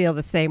will feel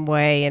the same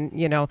way. And,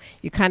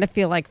 you kind of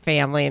feel like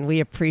family. And we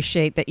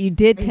appreciate that you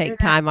did take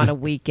time on a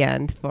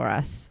weekend for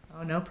us.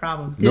 Oh, no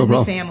problem. No Disney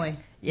problem. family.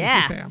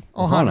 Yeah. Fam.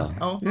 Ohana.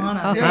 Oh,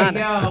 Yes.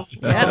 Hana. Yes.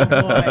 There you go.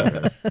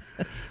 Oh, boy.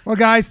 Well,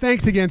 guys,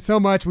 thanks again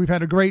so much. We've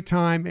had a great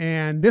time,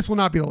 and this will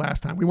not be the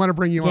last time. We want to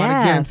bring you on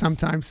again Yes.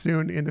 sometime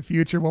soon in the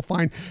future. We'll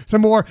find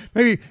some more,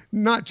 maybe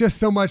not just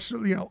so much,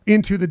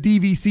 into the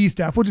DVC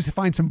stuff. We'll just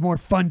find some more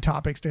fun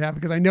topics to have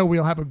because I know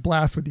we'll have a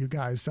blast with you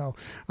guys. So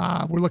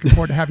we're looking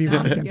forward to having you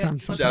on again Good.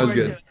 sometime. Sounds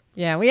good.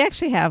 Yeah, we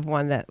actually have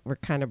one that we're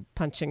kind of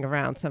punching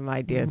around some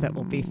ideas that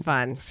will be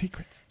fun.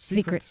 Secrets.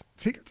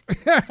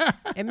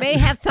 It may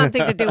have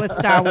something to do with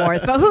Star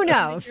Wars, but who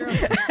knows?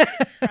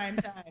 Prime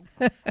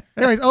time.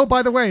 Anyways,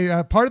 by the way,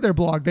 part of their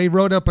blog, they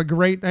wrote up a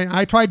great.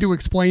 I tried to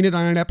explain it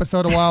on an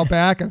episode a while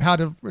back of how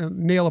to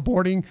nail a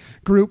boarding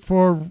group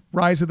for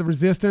Rise of the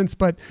Resistance,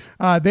 but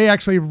they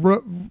actually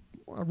wrote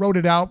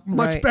it out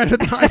much Right. better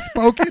than I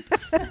spoke it.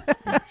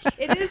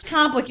 It is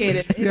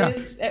complicated. Yeah.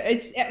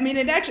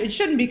 It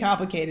shouldn't be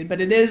complicated,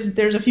 but it is.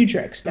 There's a few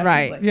tricks.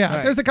 Definitely. Right. Yeah,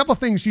 Right. there's a couple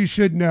things you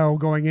should know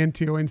going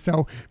into, and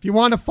so if you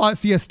want to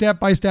see a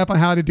step-by-step on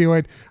how to do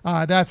it,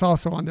 that's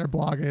also on their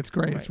blog, and it's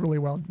great. It's really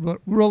well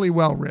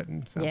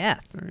written. So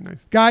Yes. very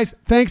nice, guys.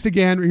 Thanks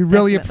again. We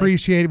really Definitely.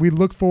 appreciate it. We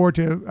look forward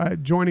to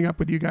joining up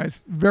with you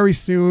guys very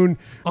soon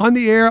on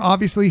the air.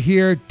 Obviously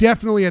here,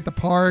 definitely at the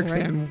parks,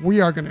 Right. and we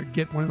are going to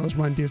get one of those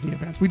Run Disney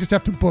events. We just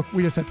have to book.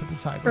 We just have to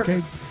decide.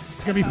 Okay.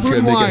 It's going to be food Gotta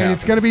and make it wine. happen.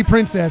 It's going to be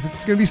Princess.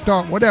 It's going to be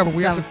Star. Whatever.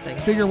 We have Something.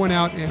 to figure one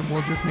out, and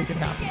we'll just make it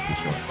happen for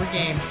sure. We're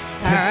game.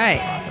 All right.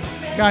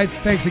 Guys,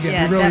 thanks again.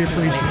 Yeah, we really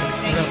definitely. appreciate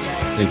it. Thank you,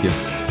 guys. Thank you.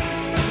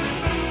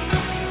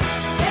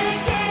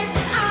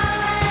 Vacation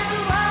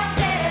Island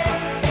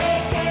wanted,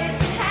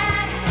 vacation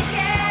had to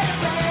get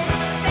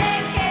away,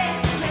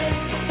 vacation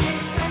with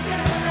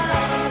expensive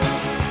love.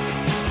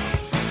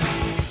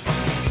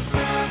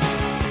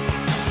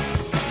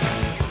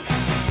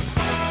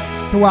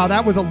 So, wow,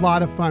 that was a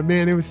lot of fun,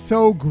 man. It was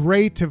so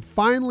great to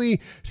finally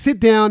sit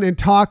down and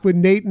talk with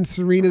Nate and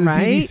Serena, the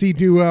Right? DVC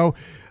duo.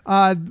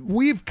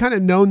 We've kind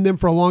of known them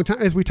for a long time,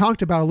 as we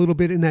talked about a little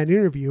bit in that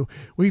interview.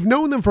 We've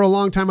known them for a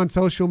long time on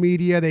social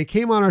media. They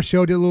came on our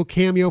show, did a little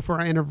cameo for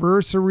our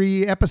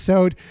anniversary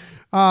episode,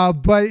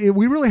 but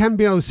we really haven't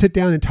been able to sit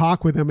down and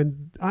talk with them.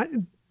 And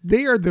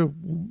they are the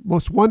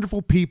most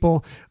wonderful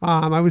people.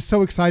 I was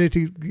so excited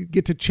to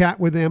get to chat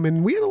with them,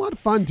 and we had a lot of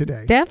fun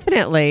today.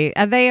 Definitely.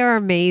 They are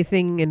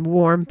amazing and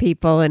warm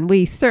people, and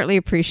we certainly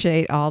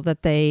appreciate all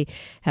that they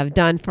have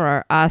done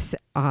for us,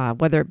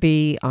 whether it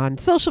be on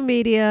social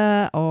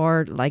media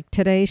or like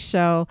today's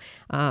show.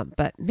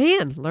 But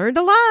man, learned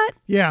a lot.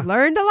 Yeah.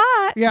 Learned a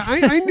lot. Yeah,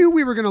 I knew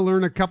we were going to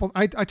learn a couple.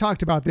 I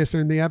talked about this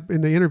in the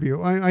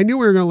interview. I knew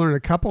we were going to learn a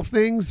couple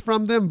things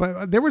from them,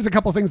 but there was a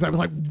couple things that I was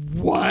like,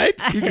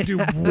 "What? You can do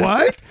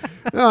what?"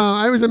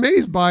 I was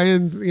amazed by,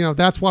 and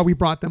that's why we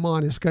brought them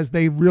on, is because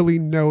they really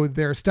know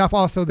their stuff.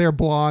 Also, their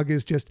blog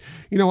is just,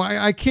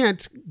 I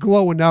can't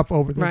glow enough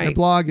over them. Their Right.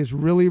 blog is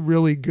really,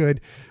 really good.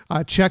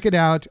 Check it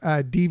out,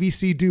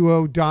 dvcduo.com.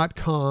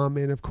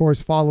 And of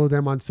course, follow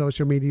them on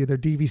social media. They're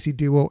DVC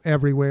Duo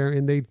everywhere,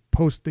 and they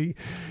post the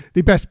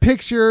best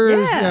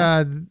pictures,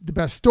 Yeah. the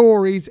best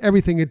stories,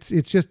 everything. It's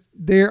just,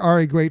 they are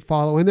a great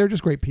follow, and they're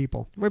just great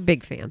people. We're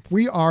big fans.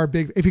 We are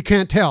big. If you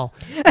can't tell,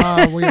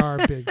 we are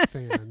big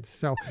fans.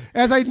 So,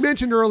 as I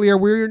mentioned earlier,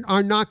 we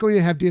are not going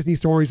to have Disney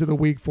Stories of the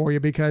Week for you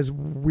because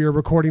we're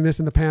recording this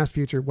in the past,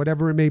 future,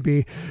 whatever it may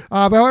be.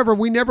 However,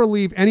 we never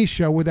leave any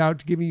show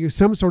without giving you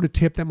some sort of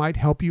tip that might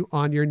help you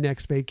on your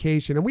next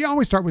vacation. And we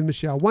always start with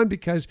Michelle. One,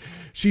 because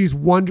she's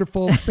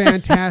wonderful,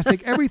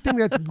 fantastic, everything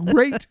that's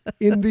great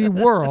in the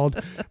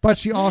world, but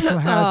she also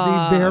has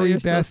Aw, the very you're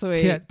so best sweet.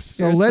 tips.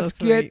 So You're so let's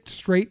get sweet.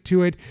 straight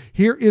to it.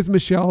 Here is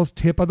Michelle's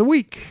tip of the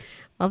week.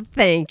 Well,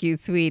 thank you,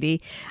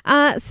 sweetie.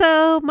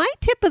 So my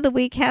tip of the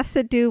week has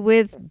to do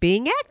with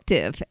being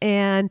active.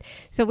 And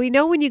so we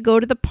know when you go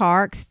to the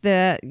parks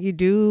that you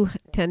do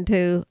tend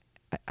to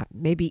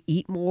maybe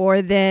eat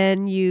more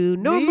than you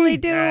normally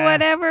do, or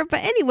whatever.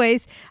 But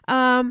anyways,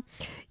 one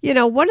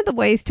of the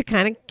ways to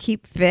kind of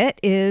keep fit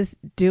is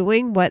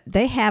doing what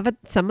they have at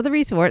some of the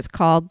resorts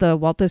called the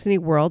Walt Disney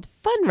World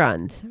Fun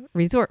Runs,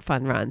 resort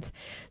fun runs.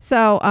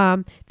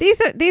 So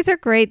these are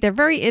great. They're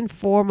very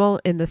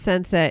informal in the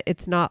sense that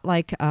it's not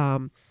like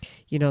the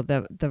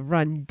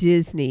Run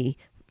Disney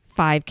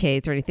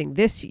 5Ks or anything.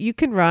 This you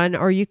can run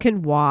or you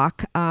can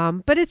walk,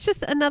 but it's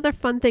just another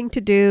fun thing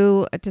to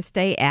do to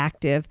stay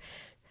active.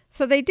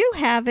 So they do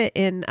have it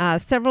in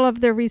several of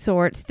their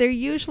resorts. They're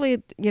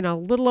usually, a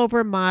little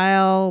over a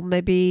mile,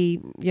 maybe,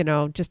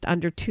 just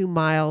under 2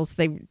 miles.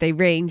 They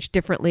range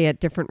differently at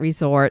different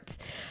resorts.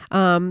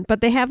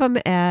 But they have them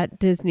at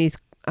Disney's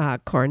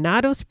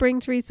Coronado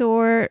Springs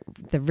Resort.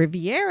 The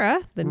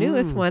Riviera, the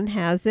newest one,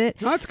 has it.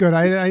 Oh, that's good.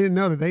 I didn't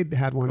know that they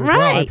had one as well.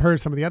 Right. I've heard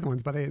some of the other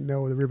ones, but I didn't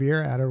know the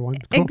Riviera had one.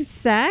 Cool.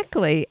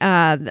 Exactly.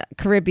 The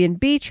Caribbean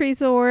Beach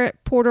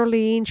Resort, Port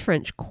Orleans,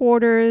 French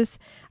Quarters,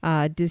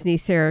 Disney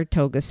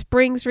Saratoga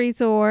Springs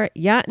Resort,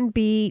 Yacht and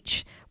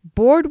Beach,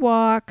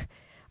 Boardwalk,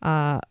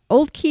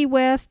 Old Key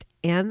West,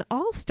 and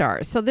All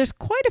Stars. So there's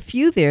quite a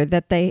few there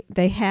that they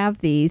have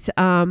these,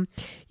 and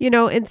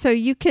so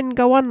you can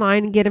go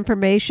online and get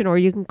information, or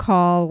you can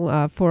call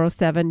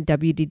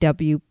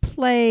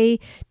 407-WDW-PLAY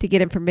to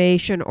get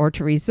information or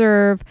to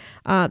reserve.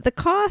 The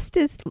cost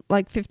is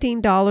like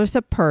 $15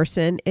 a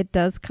person. It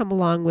does come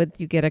along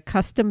with, you get a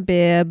custom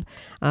bib,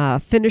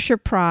 finisher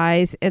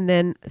prize, and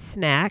then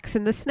snacks.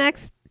 And the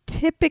snacks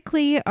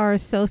typically are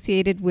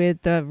associated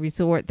with the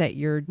resort that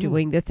you're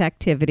doing this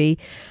activity.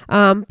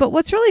 But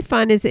what's really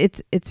fun is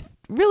it's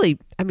really,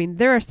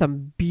 there are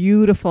some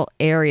beautiful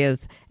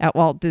areas at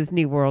Walt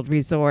Disney World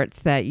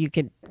resorts that you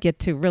can get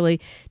to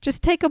really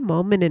just take a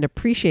moment and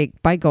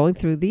appreciate by going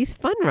through these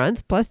fun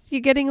runs. Plus,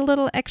 you're getting a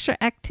little extra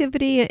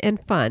activity and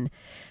fun.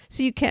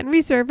 So you can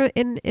reserve it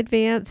in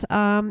advance.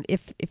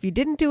 If you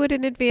didn't do it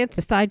in advance,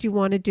 decide you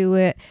want to do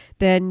it,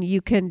 then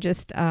you can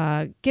just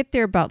get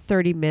there about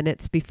 30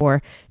 minutes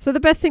before. So the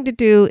best thing to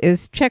do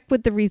is check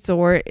with the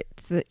resort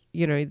that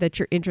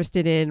you're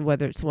interested in,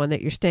 whether it's one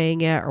that you're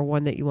staying at or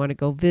one that you want to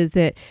go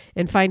visit,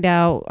 and find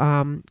out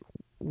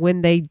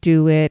when they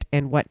do it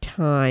and what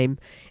time,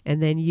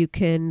 and then you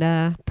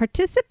can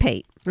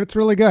participate. That's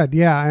really good.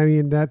 Yeah,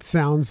 that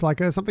sounds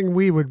like something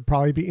we would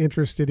probably be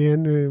interested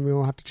in, and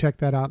we'll have to check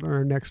that out on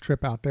our next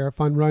trip out there. A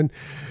fun run.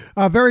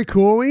 Very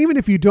cool. Even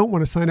if you don't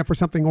want to sign up for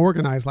something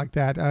organized like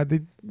that,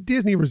 the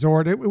Disney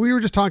Resort, we were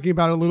just talking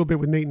about it a little bit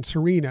with Nate and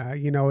Serena.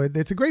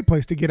 It's a great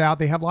place to get out.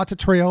 They have lots of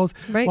trails,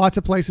 right. Lots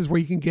of places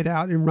where you can get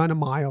out and run a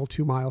mile,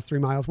 2 miles, 3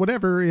 miles,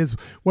 whatever is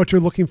what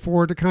you're looking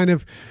for to kind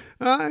of,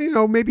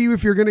 maybe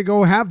if you're going to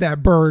go have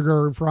that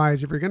burger and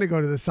fries, if you're going to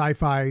go to the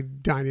sci-fi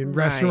dining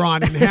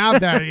restaurant and have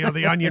that,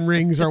 the onion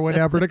rings or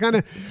whatever, to kind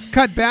of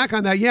cut back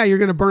on that. Yeah, you're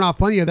going to burn off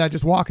plenty of that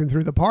just walking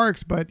through the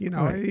parks, but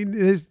it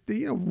is,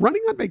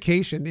 running on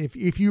vacation,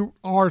 if you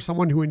are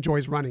someone who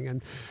enjoys running,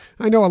 and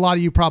I know a lot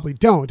of you probably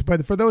don't,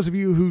 but for those of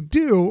you who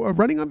do,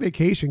 running on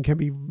vacation can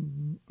be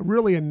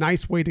really a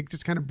nice way to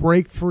just kind of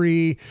break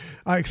free,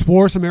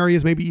 explore some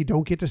areas maybe you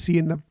don't get to see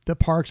in the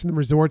parks and the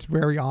resorts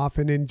very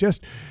often, and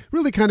just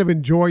really kind of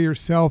enjoy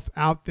yourself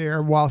out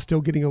there while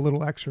still getting a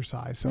little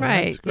exercise. So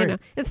right. That's great.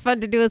 It's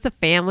fun to do as a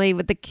family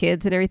with the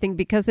kids and everything,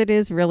 because it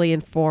is really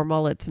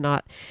informal. It's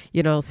not,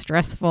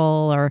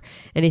 stressful or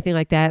anything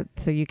like that.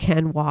 So you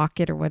can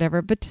walk it or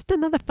whatever, but just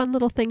another fun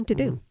little thing to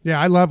do. Yeah,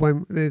 I love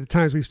when the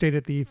times we've stayed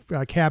at the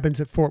cabins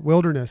at Fort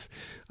Wilderness.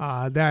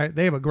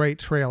 They have a great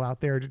trail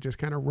out there to just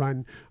kind of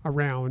run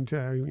around.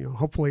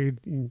 Hopefully,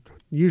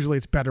 usually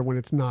it's better when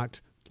it's not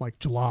like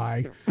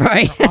July,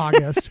 right, or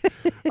August.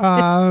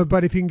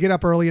 But if you can get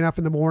up early enough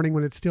in the morning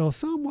when it's still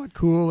somewhat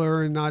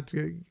cooler and not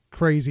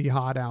crazy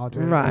hot out,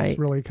 right, it's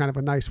really kind of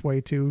a nice way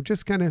to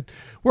just kind of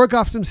work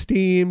off some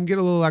steam, get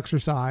a little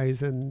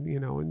exercise, and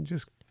and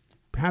just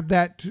have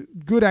that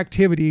good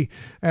activity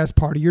as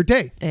part of your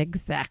day.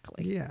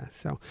 Exactly. Yeah.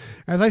 So,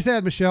 as I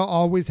said, Michelle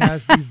always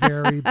has the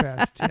very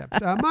best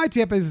tips. My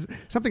tip is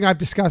something I've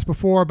discussed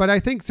before, but I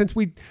think since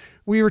we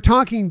were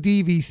talking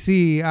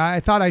DVC,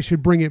 I thought I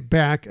should bring it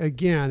back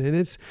again. And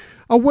it's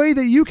a way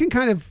that you can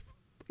kind of,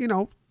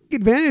 take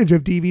advantage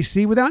of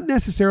DVC without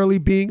necessarily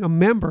being a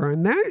member.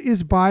 And that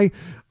is by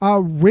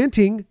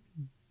renting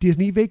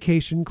Disney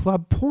Vacation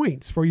Club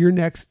points for your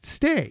next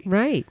stay.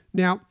 Right.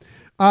 Now,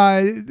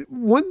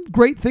 one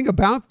great thing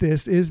about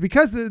this is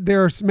because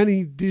there are so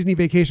many Disney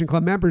Vacation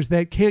Club members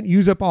that can't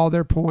use up all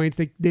their points.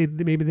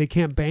 Maybe they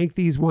can't bank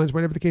these ones,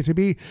 whatever the case may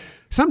be.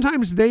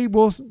 Sometimes they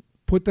will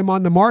put them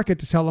on the market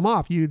to sell them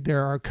off.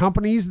 There are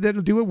companies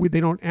that'll do it. They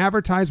don't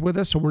advertise with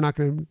us, so we're not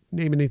going to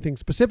name anything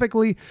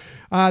specifically.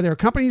 There are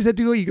companies that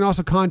do it. You can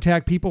also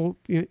contact people,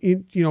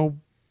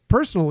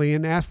 personally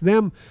and ask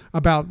them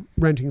about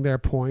renting their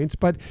points.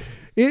 But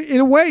in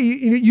a way,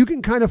 you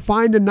can kind of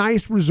find a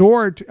nice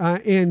resort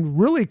and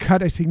really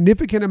cut a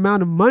significant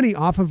amount of money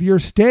off of your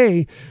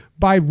stay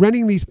by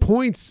renting these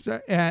points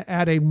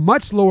at a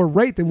much lower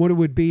rate than what it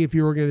would be if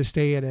you were going to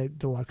stay at a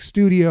deluxe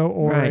studio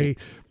or right, a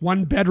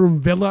one-bedroom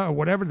villa or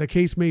whatever the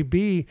case may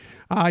be.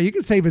 You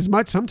can save as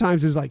much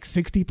sometimes as like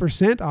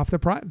 60% off the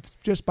price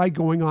just by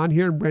going on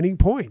here and renting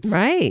points.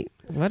 Right.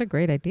 What a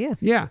great idea.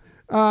 Yeah.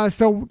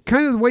 So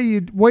kind of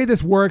the way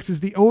this works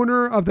is the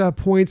owner of the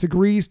points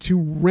agrees to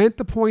rent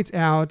the points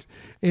out.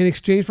 In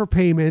exchange for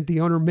payment, the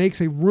owner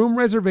makes a room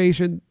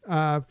reservation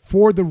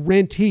for the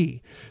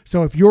rentee.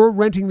 So if you're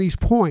renting these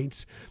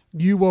points,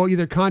 you will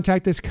either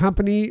contact this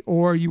company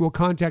or you will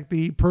contact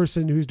the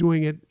person who's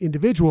doing it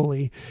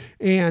individually,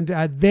 and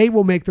they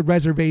will make the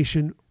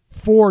reservation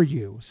for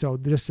you. So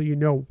just so you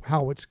know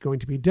how it's going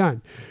to be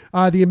done.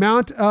 The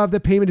amount of the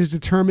payment is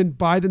determined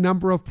by the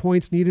number of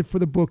points needed for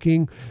the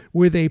booking,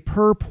 with a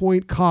per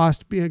point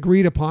cost being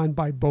agreed upon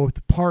by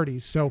both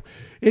parties. So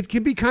it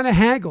can be kind of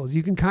haggled.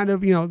 You can kind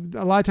of,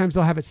 a lot of times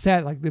they'll have it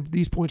set like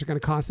these points are going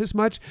to cost this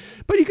much,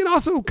 but you can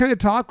also kind of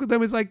talk with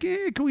them. It's like,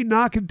 can we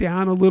knock it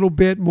down a little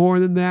bit more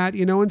than that?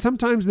 And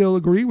sometimes they'll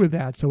agree with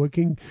that. So you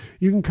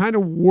can kind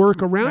of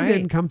work around it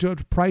and come to a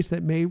price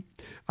that may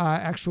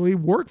actually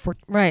work for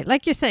you. Right.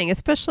 Like you're saying,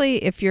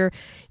 especially if you're,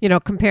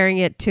 comparing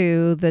it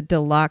to the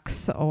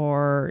deluxe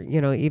or,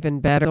 even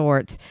better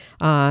sorts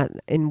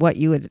in what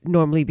you would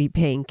normally be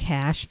paying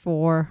cash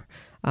for.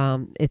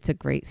 It's a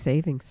great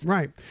savings.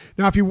 Right.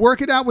 Now, if you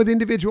work it out with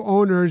individual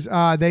owners,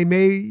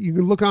 you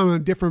can look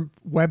on different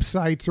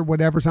websites or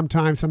whatever.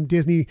 Sometimes some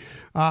Disney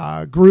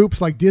groups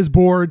like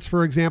Disboards,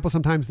 for example,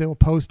 sometimes they will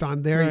post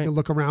on there. Right. You can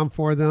look around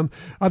for them.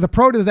 The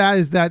pro to that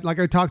is that, like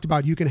I talked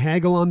about, you can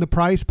haggle on the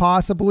price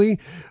possibly.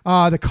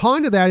 The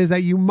con to that is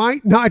that you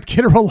might not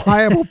get a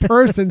reliable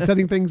person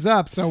setting things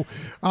up. So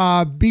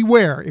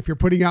beware if you're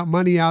putting out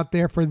money out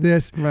there for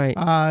this. Right.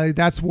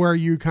 That's where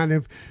you kind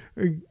of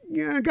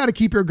got to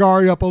keep your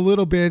guard up a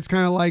little bit. It's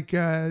kind of like,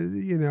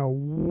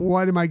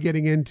 what am I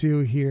getting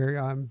into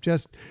here?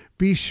 Just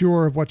be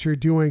sure of what you're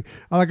doing.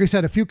 Like I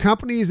said, a few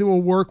companies that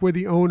will work with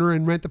the owner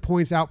and rent the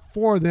points out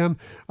for them.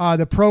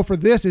 The pro for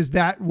this is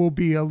that will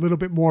be a little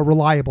bit more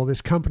reliable.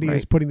 This company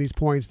is putting these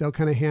points. They'll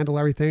kind of handle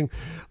everything.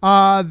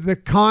 The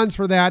cons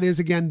for that is,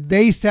 again,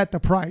 they set the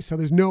price. So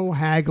there's no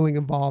haggling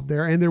involved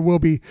there. And there will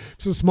be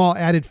some small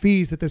added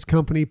fees that this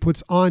company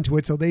puts onto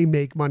it. So they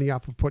make money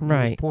off of putting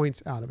these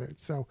points out of it.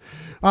 So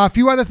a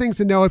few other things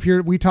to know.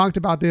 We talked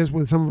about this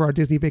with some of our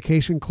Disney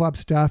Vacation Club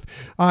stuff.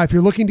 If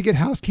you're looking to get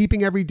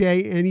housekeeping every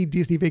day, any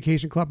Disney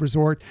Vacation Club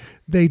resort,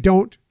 they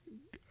don't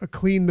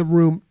clean the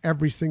room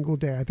every single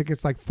day. I think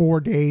it's like 4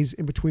 days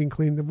in between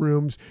cleaning the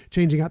rooms,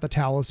 changing out the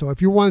towels. So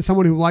if you want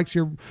someone who likes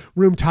your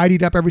room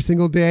tidied up every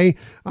single day,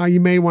 you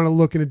may want to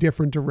look in a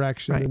different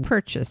direction. Right.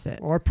 Purchase it.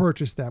 Or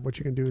purchase that, which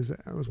you can do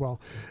as well.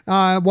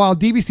 While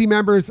DVC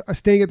members are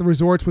staying at the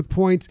resorts with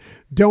points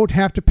don't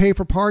have to pay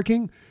for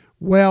parking,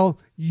 well,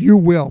 you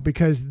will,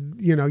 because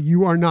you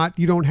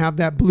don't have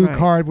that blue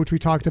card, which we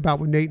talked about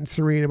with Nate and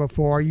Serena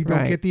before. You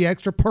don't get the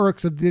extra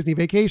perks of Disney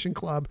Vacation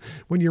Club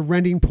when you're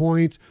renting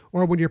points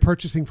or when you're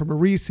purchasing from a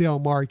resale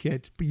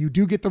market. But you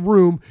do get the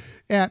room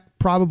at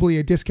probably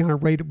a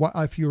discounted rate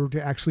if you were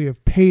to actually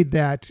have paid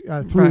that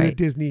through the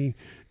Disney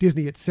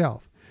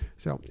itself.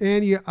 So,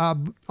 and you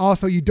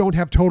don't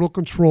have total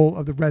control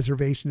of the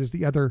reservation is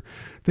the other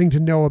thing to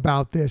know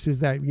about this, is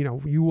that,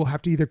 you will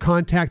have to either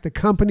contact the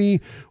company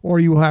or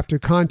you will have to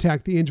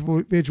contact the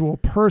individual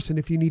person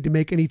if you need to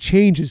make any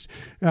changes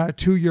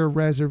to your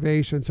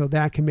reservation. So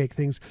that can make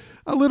things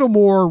a little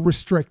more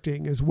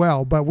restricting as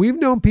well. But we've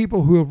known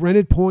people who have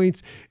rented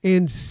points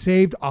and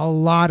saved a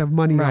lot of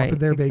money off of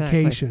their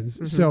vacations.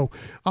 Mm-hmm. So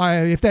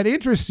if that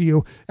interests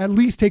you, at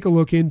least take a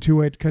look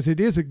into it, because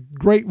it is a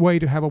great way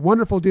to have a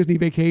wonderful Disney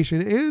vacation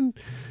and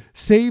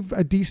save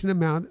a decent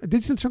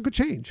chunk of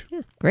change.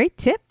 Yeah, great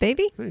tip,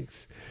 baby.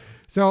 Thanks.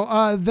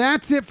 So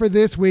that's it for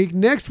this week.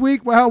 Next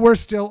week, well, we're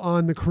still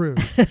on the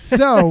cruise.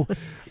 So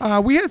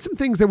we had some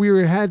things that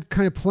we had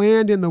kind of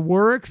planned in the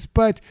works,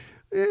 but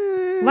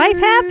life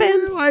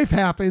happens. Life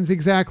happens,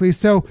 exactly.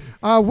 So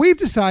we've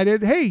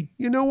decided, hey,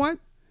 you know what?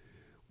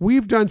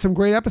 We've done some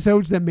great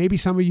episodes that maybe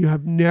some of you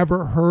have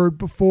never heard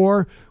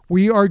before.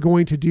 We are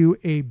going to do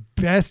a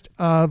best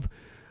of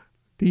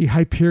the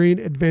Hyperion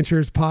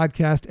Adventures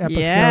podcast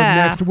episode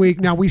next week.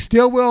 Now, we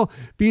still will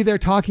be there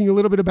talking a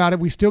little bit about it.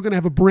 We're still going to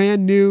have a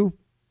brand new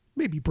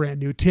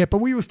tip, but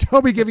we will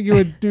still be giving you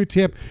a new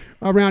tip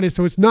around it.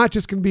 So it's not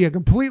just going to be a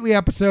completely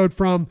episode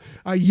from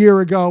a year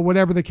ago,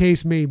 whatever the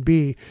case may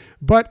be.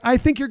 But I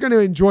think you're going to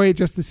enjoy it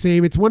just the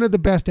same. It's one of the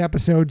best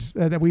episodes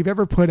that we've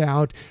ever put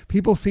out.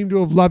 People seem to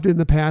have loved it in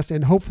the past,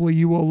 and hopefully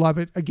you will love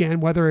it again,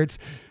 whether it's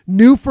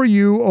new for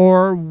you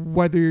or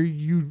whether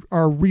you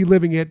are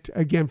reliving it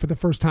again for the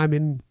first time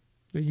in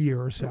a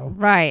year or so.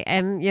 Right.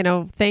 And,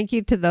 thank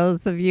you to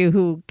those of you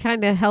who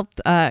kind of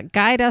helped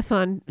guide us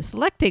on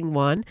selecting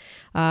one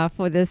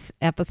for this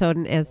episode.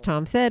 And as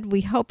Tom said,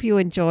 we hope you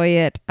enjoy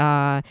it.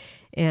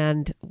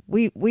 And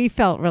we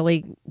felt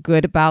really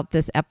good about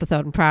this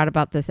episode and proud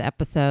about this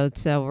episode.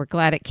 So we're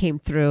glad it came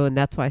through, and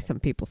that's why some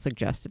people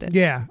suggested it.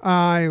 Yeah,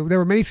 there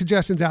were many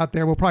suggestions out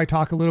there. We'll probably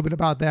talk a little bit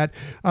about that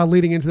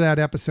leading into that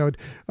episode.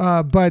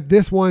 But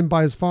this one,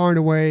 by far and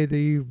away,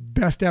 the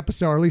best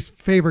episode, or at least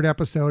favorite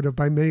episode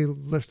by many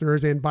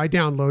listeners and by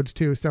downloads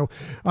too. So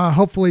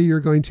hopefully you're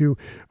going to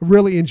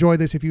really enjoy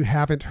this if you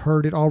haven't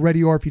heard it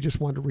already, or if you just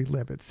want to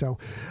relive it. So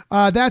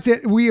that's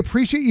it. We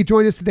appreciate you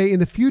joining us today. In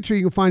the future,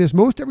 you can find us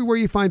most everywhere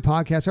you find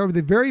podcasts. However,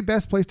 the very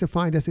best place to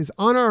find us is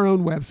on our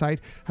own website,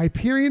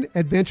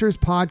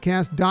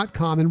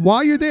 HyperionAdventurespodcast.com. And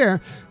while you're there,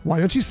 why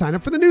don't you sign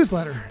up for the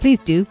newsletter? Please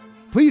do.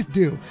 Please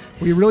do.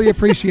 We really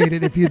appreciate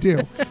it if you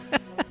do.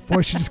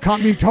 Boy, she just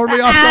caught me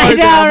totally off I guard.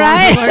 know, there,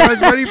 right? Like I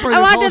was ready for this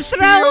I wanted whole to throw-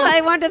 spiel,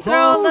 I wanted to throw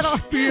a whole little-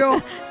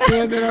 spiel,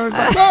 and then I was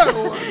like,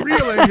 "Oh,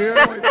 really?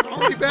 It's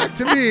only back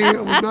to me." I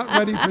was not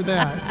ready for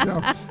that.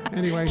 So,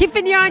 anyway,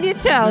 Keeping you on your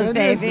toes, that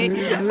is- baby.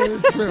 that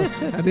is true.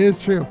 That is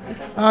true.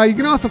 You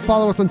can also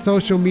follow us on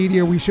social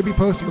media. We should be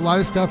posting a lot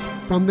of stuff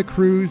from the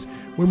cruise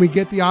when we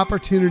get the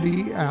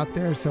opportunity out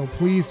there. So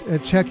please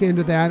check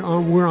into that.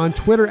 We're on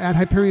Twitter at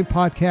Hyperion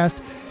Podcast,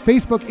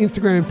 Facebook,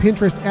 Instagram, and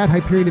Pinterest at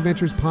Hyperion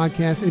Adventures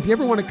Podcast. And if you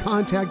ever want to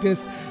contact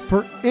us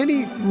for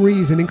any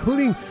reason,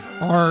 including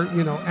our,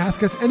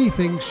 Ask Us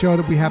Anything show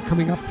that we have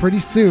coming up pretty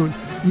soon,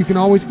 you can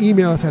always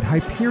email us at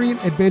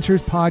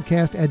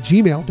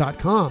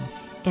HyperionAdventuresPodcast@gmail.com.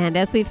 And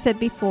as we've said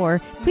before,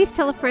 please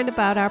tell a friend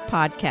about our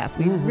podcast.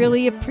 We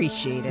really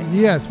appreciate it.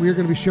 Yes, we are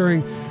going to be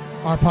sharing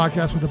our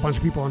podcast with a bunch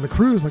of people on the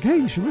cruise. Like, hey,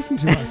 you should listen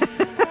to us.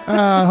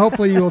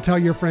 Hopefully you will tell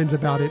your friends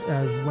about it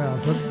as well.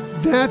 So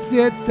that's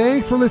it.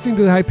 Thanks for listening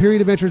to the Hyperion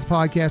Adventures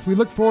podcast. We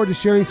look forward to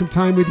sharing some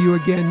time with you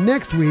again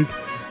next week.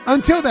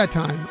 Until that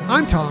time,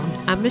 I'm Tom,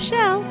 I'm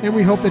Michelle. and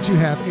we hope that you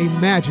have a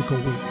magical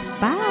week.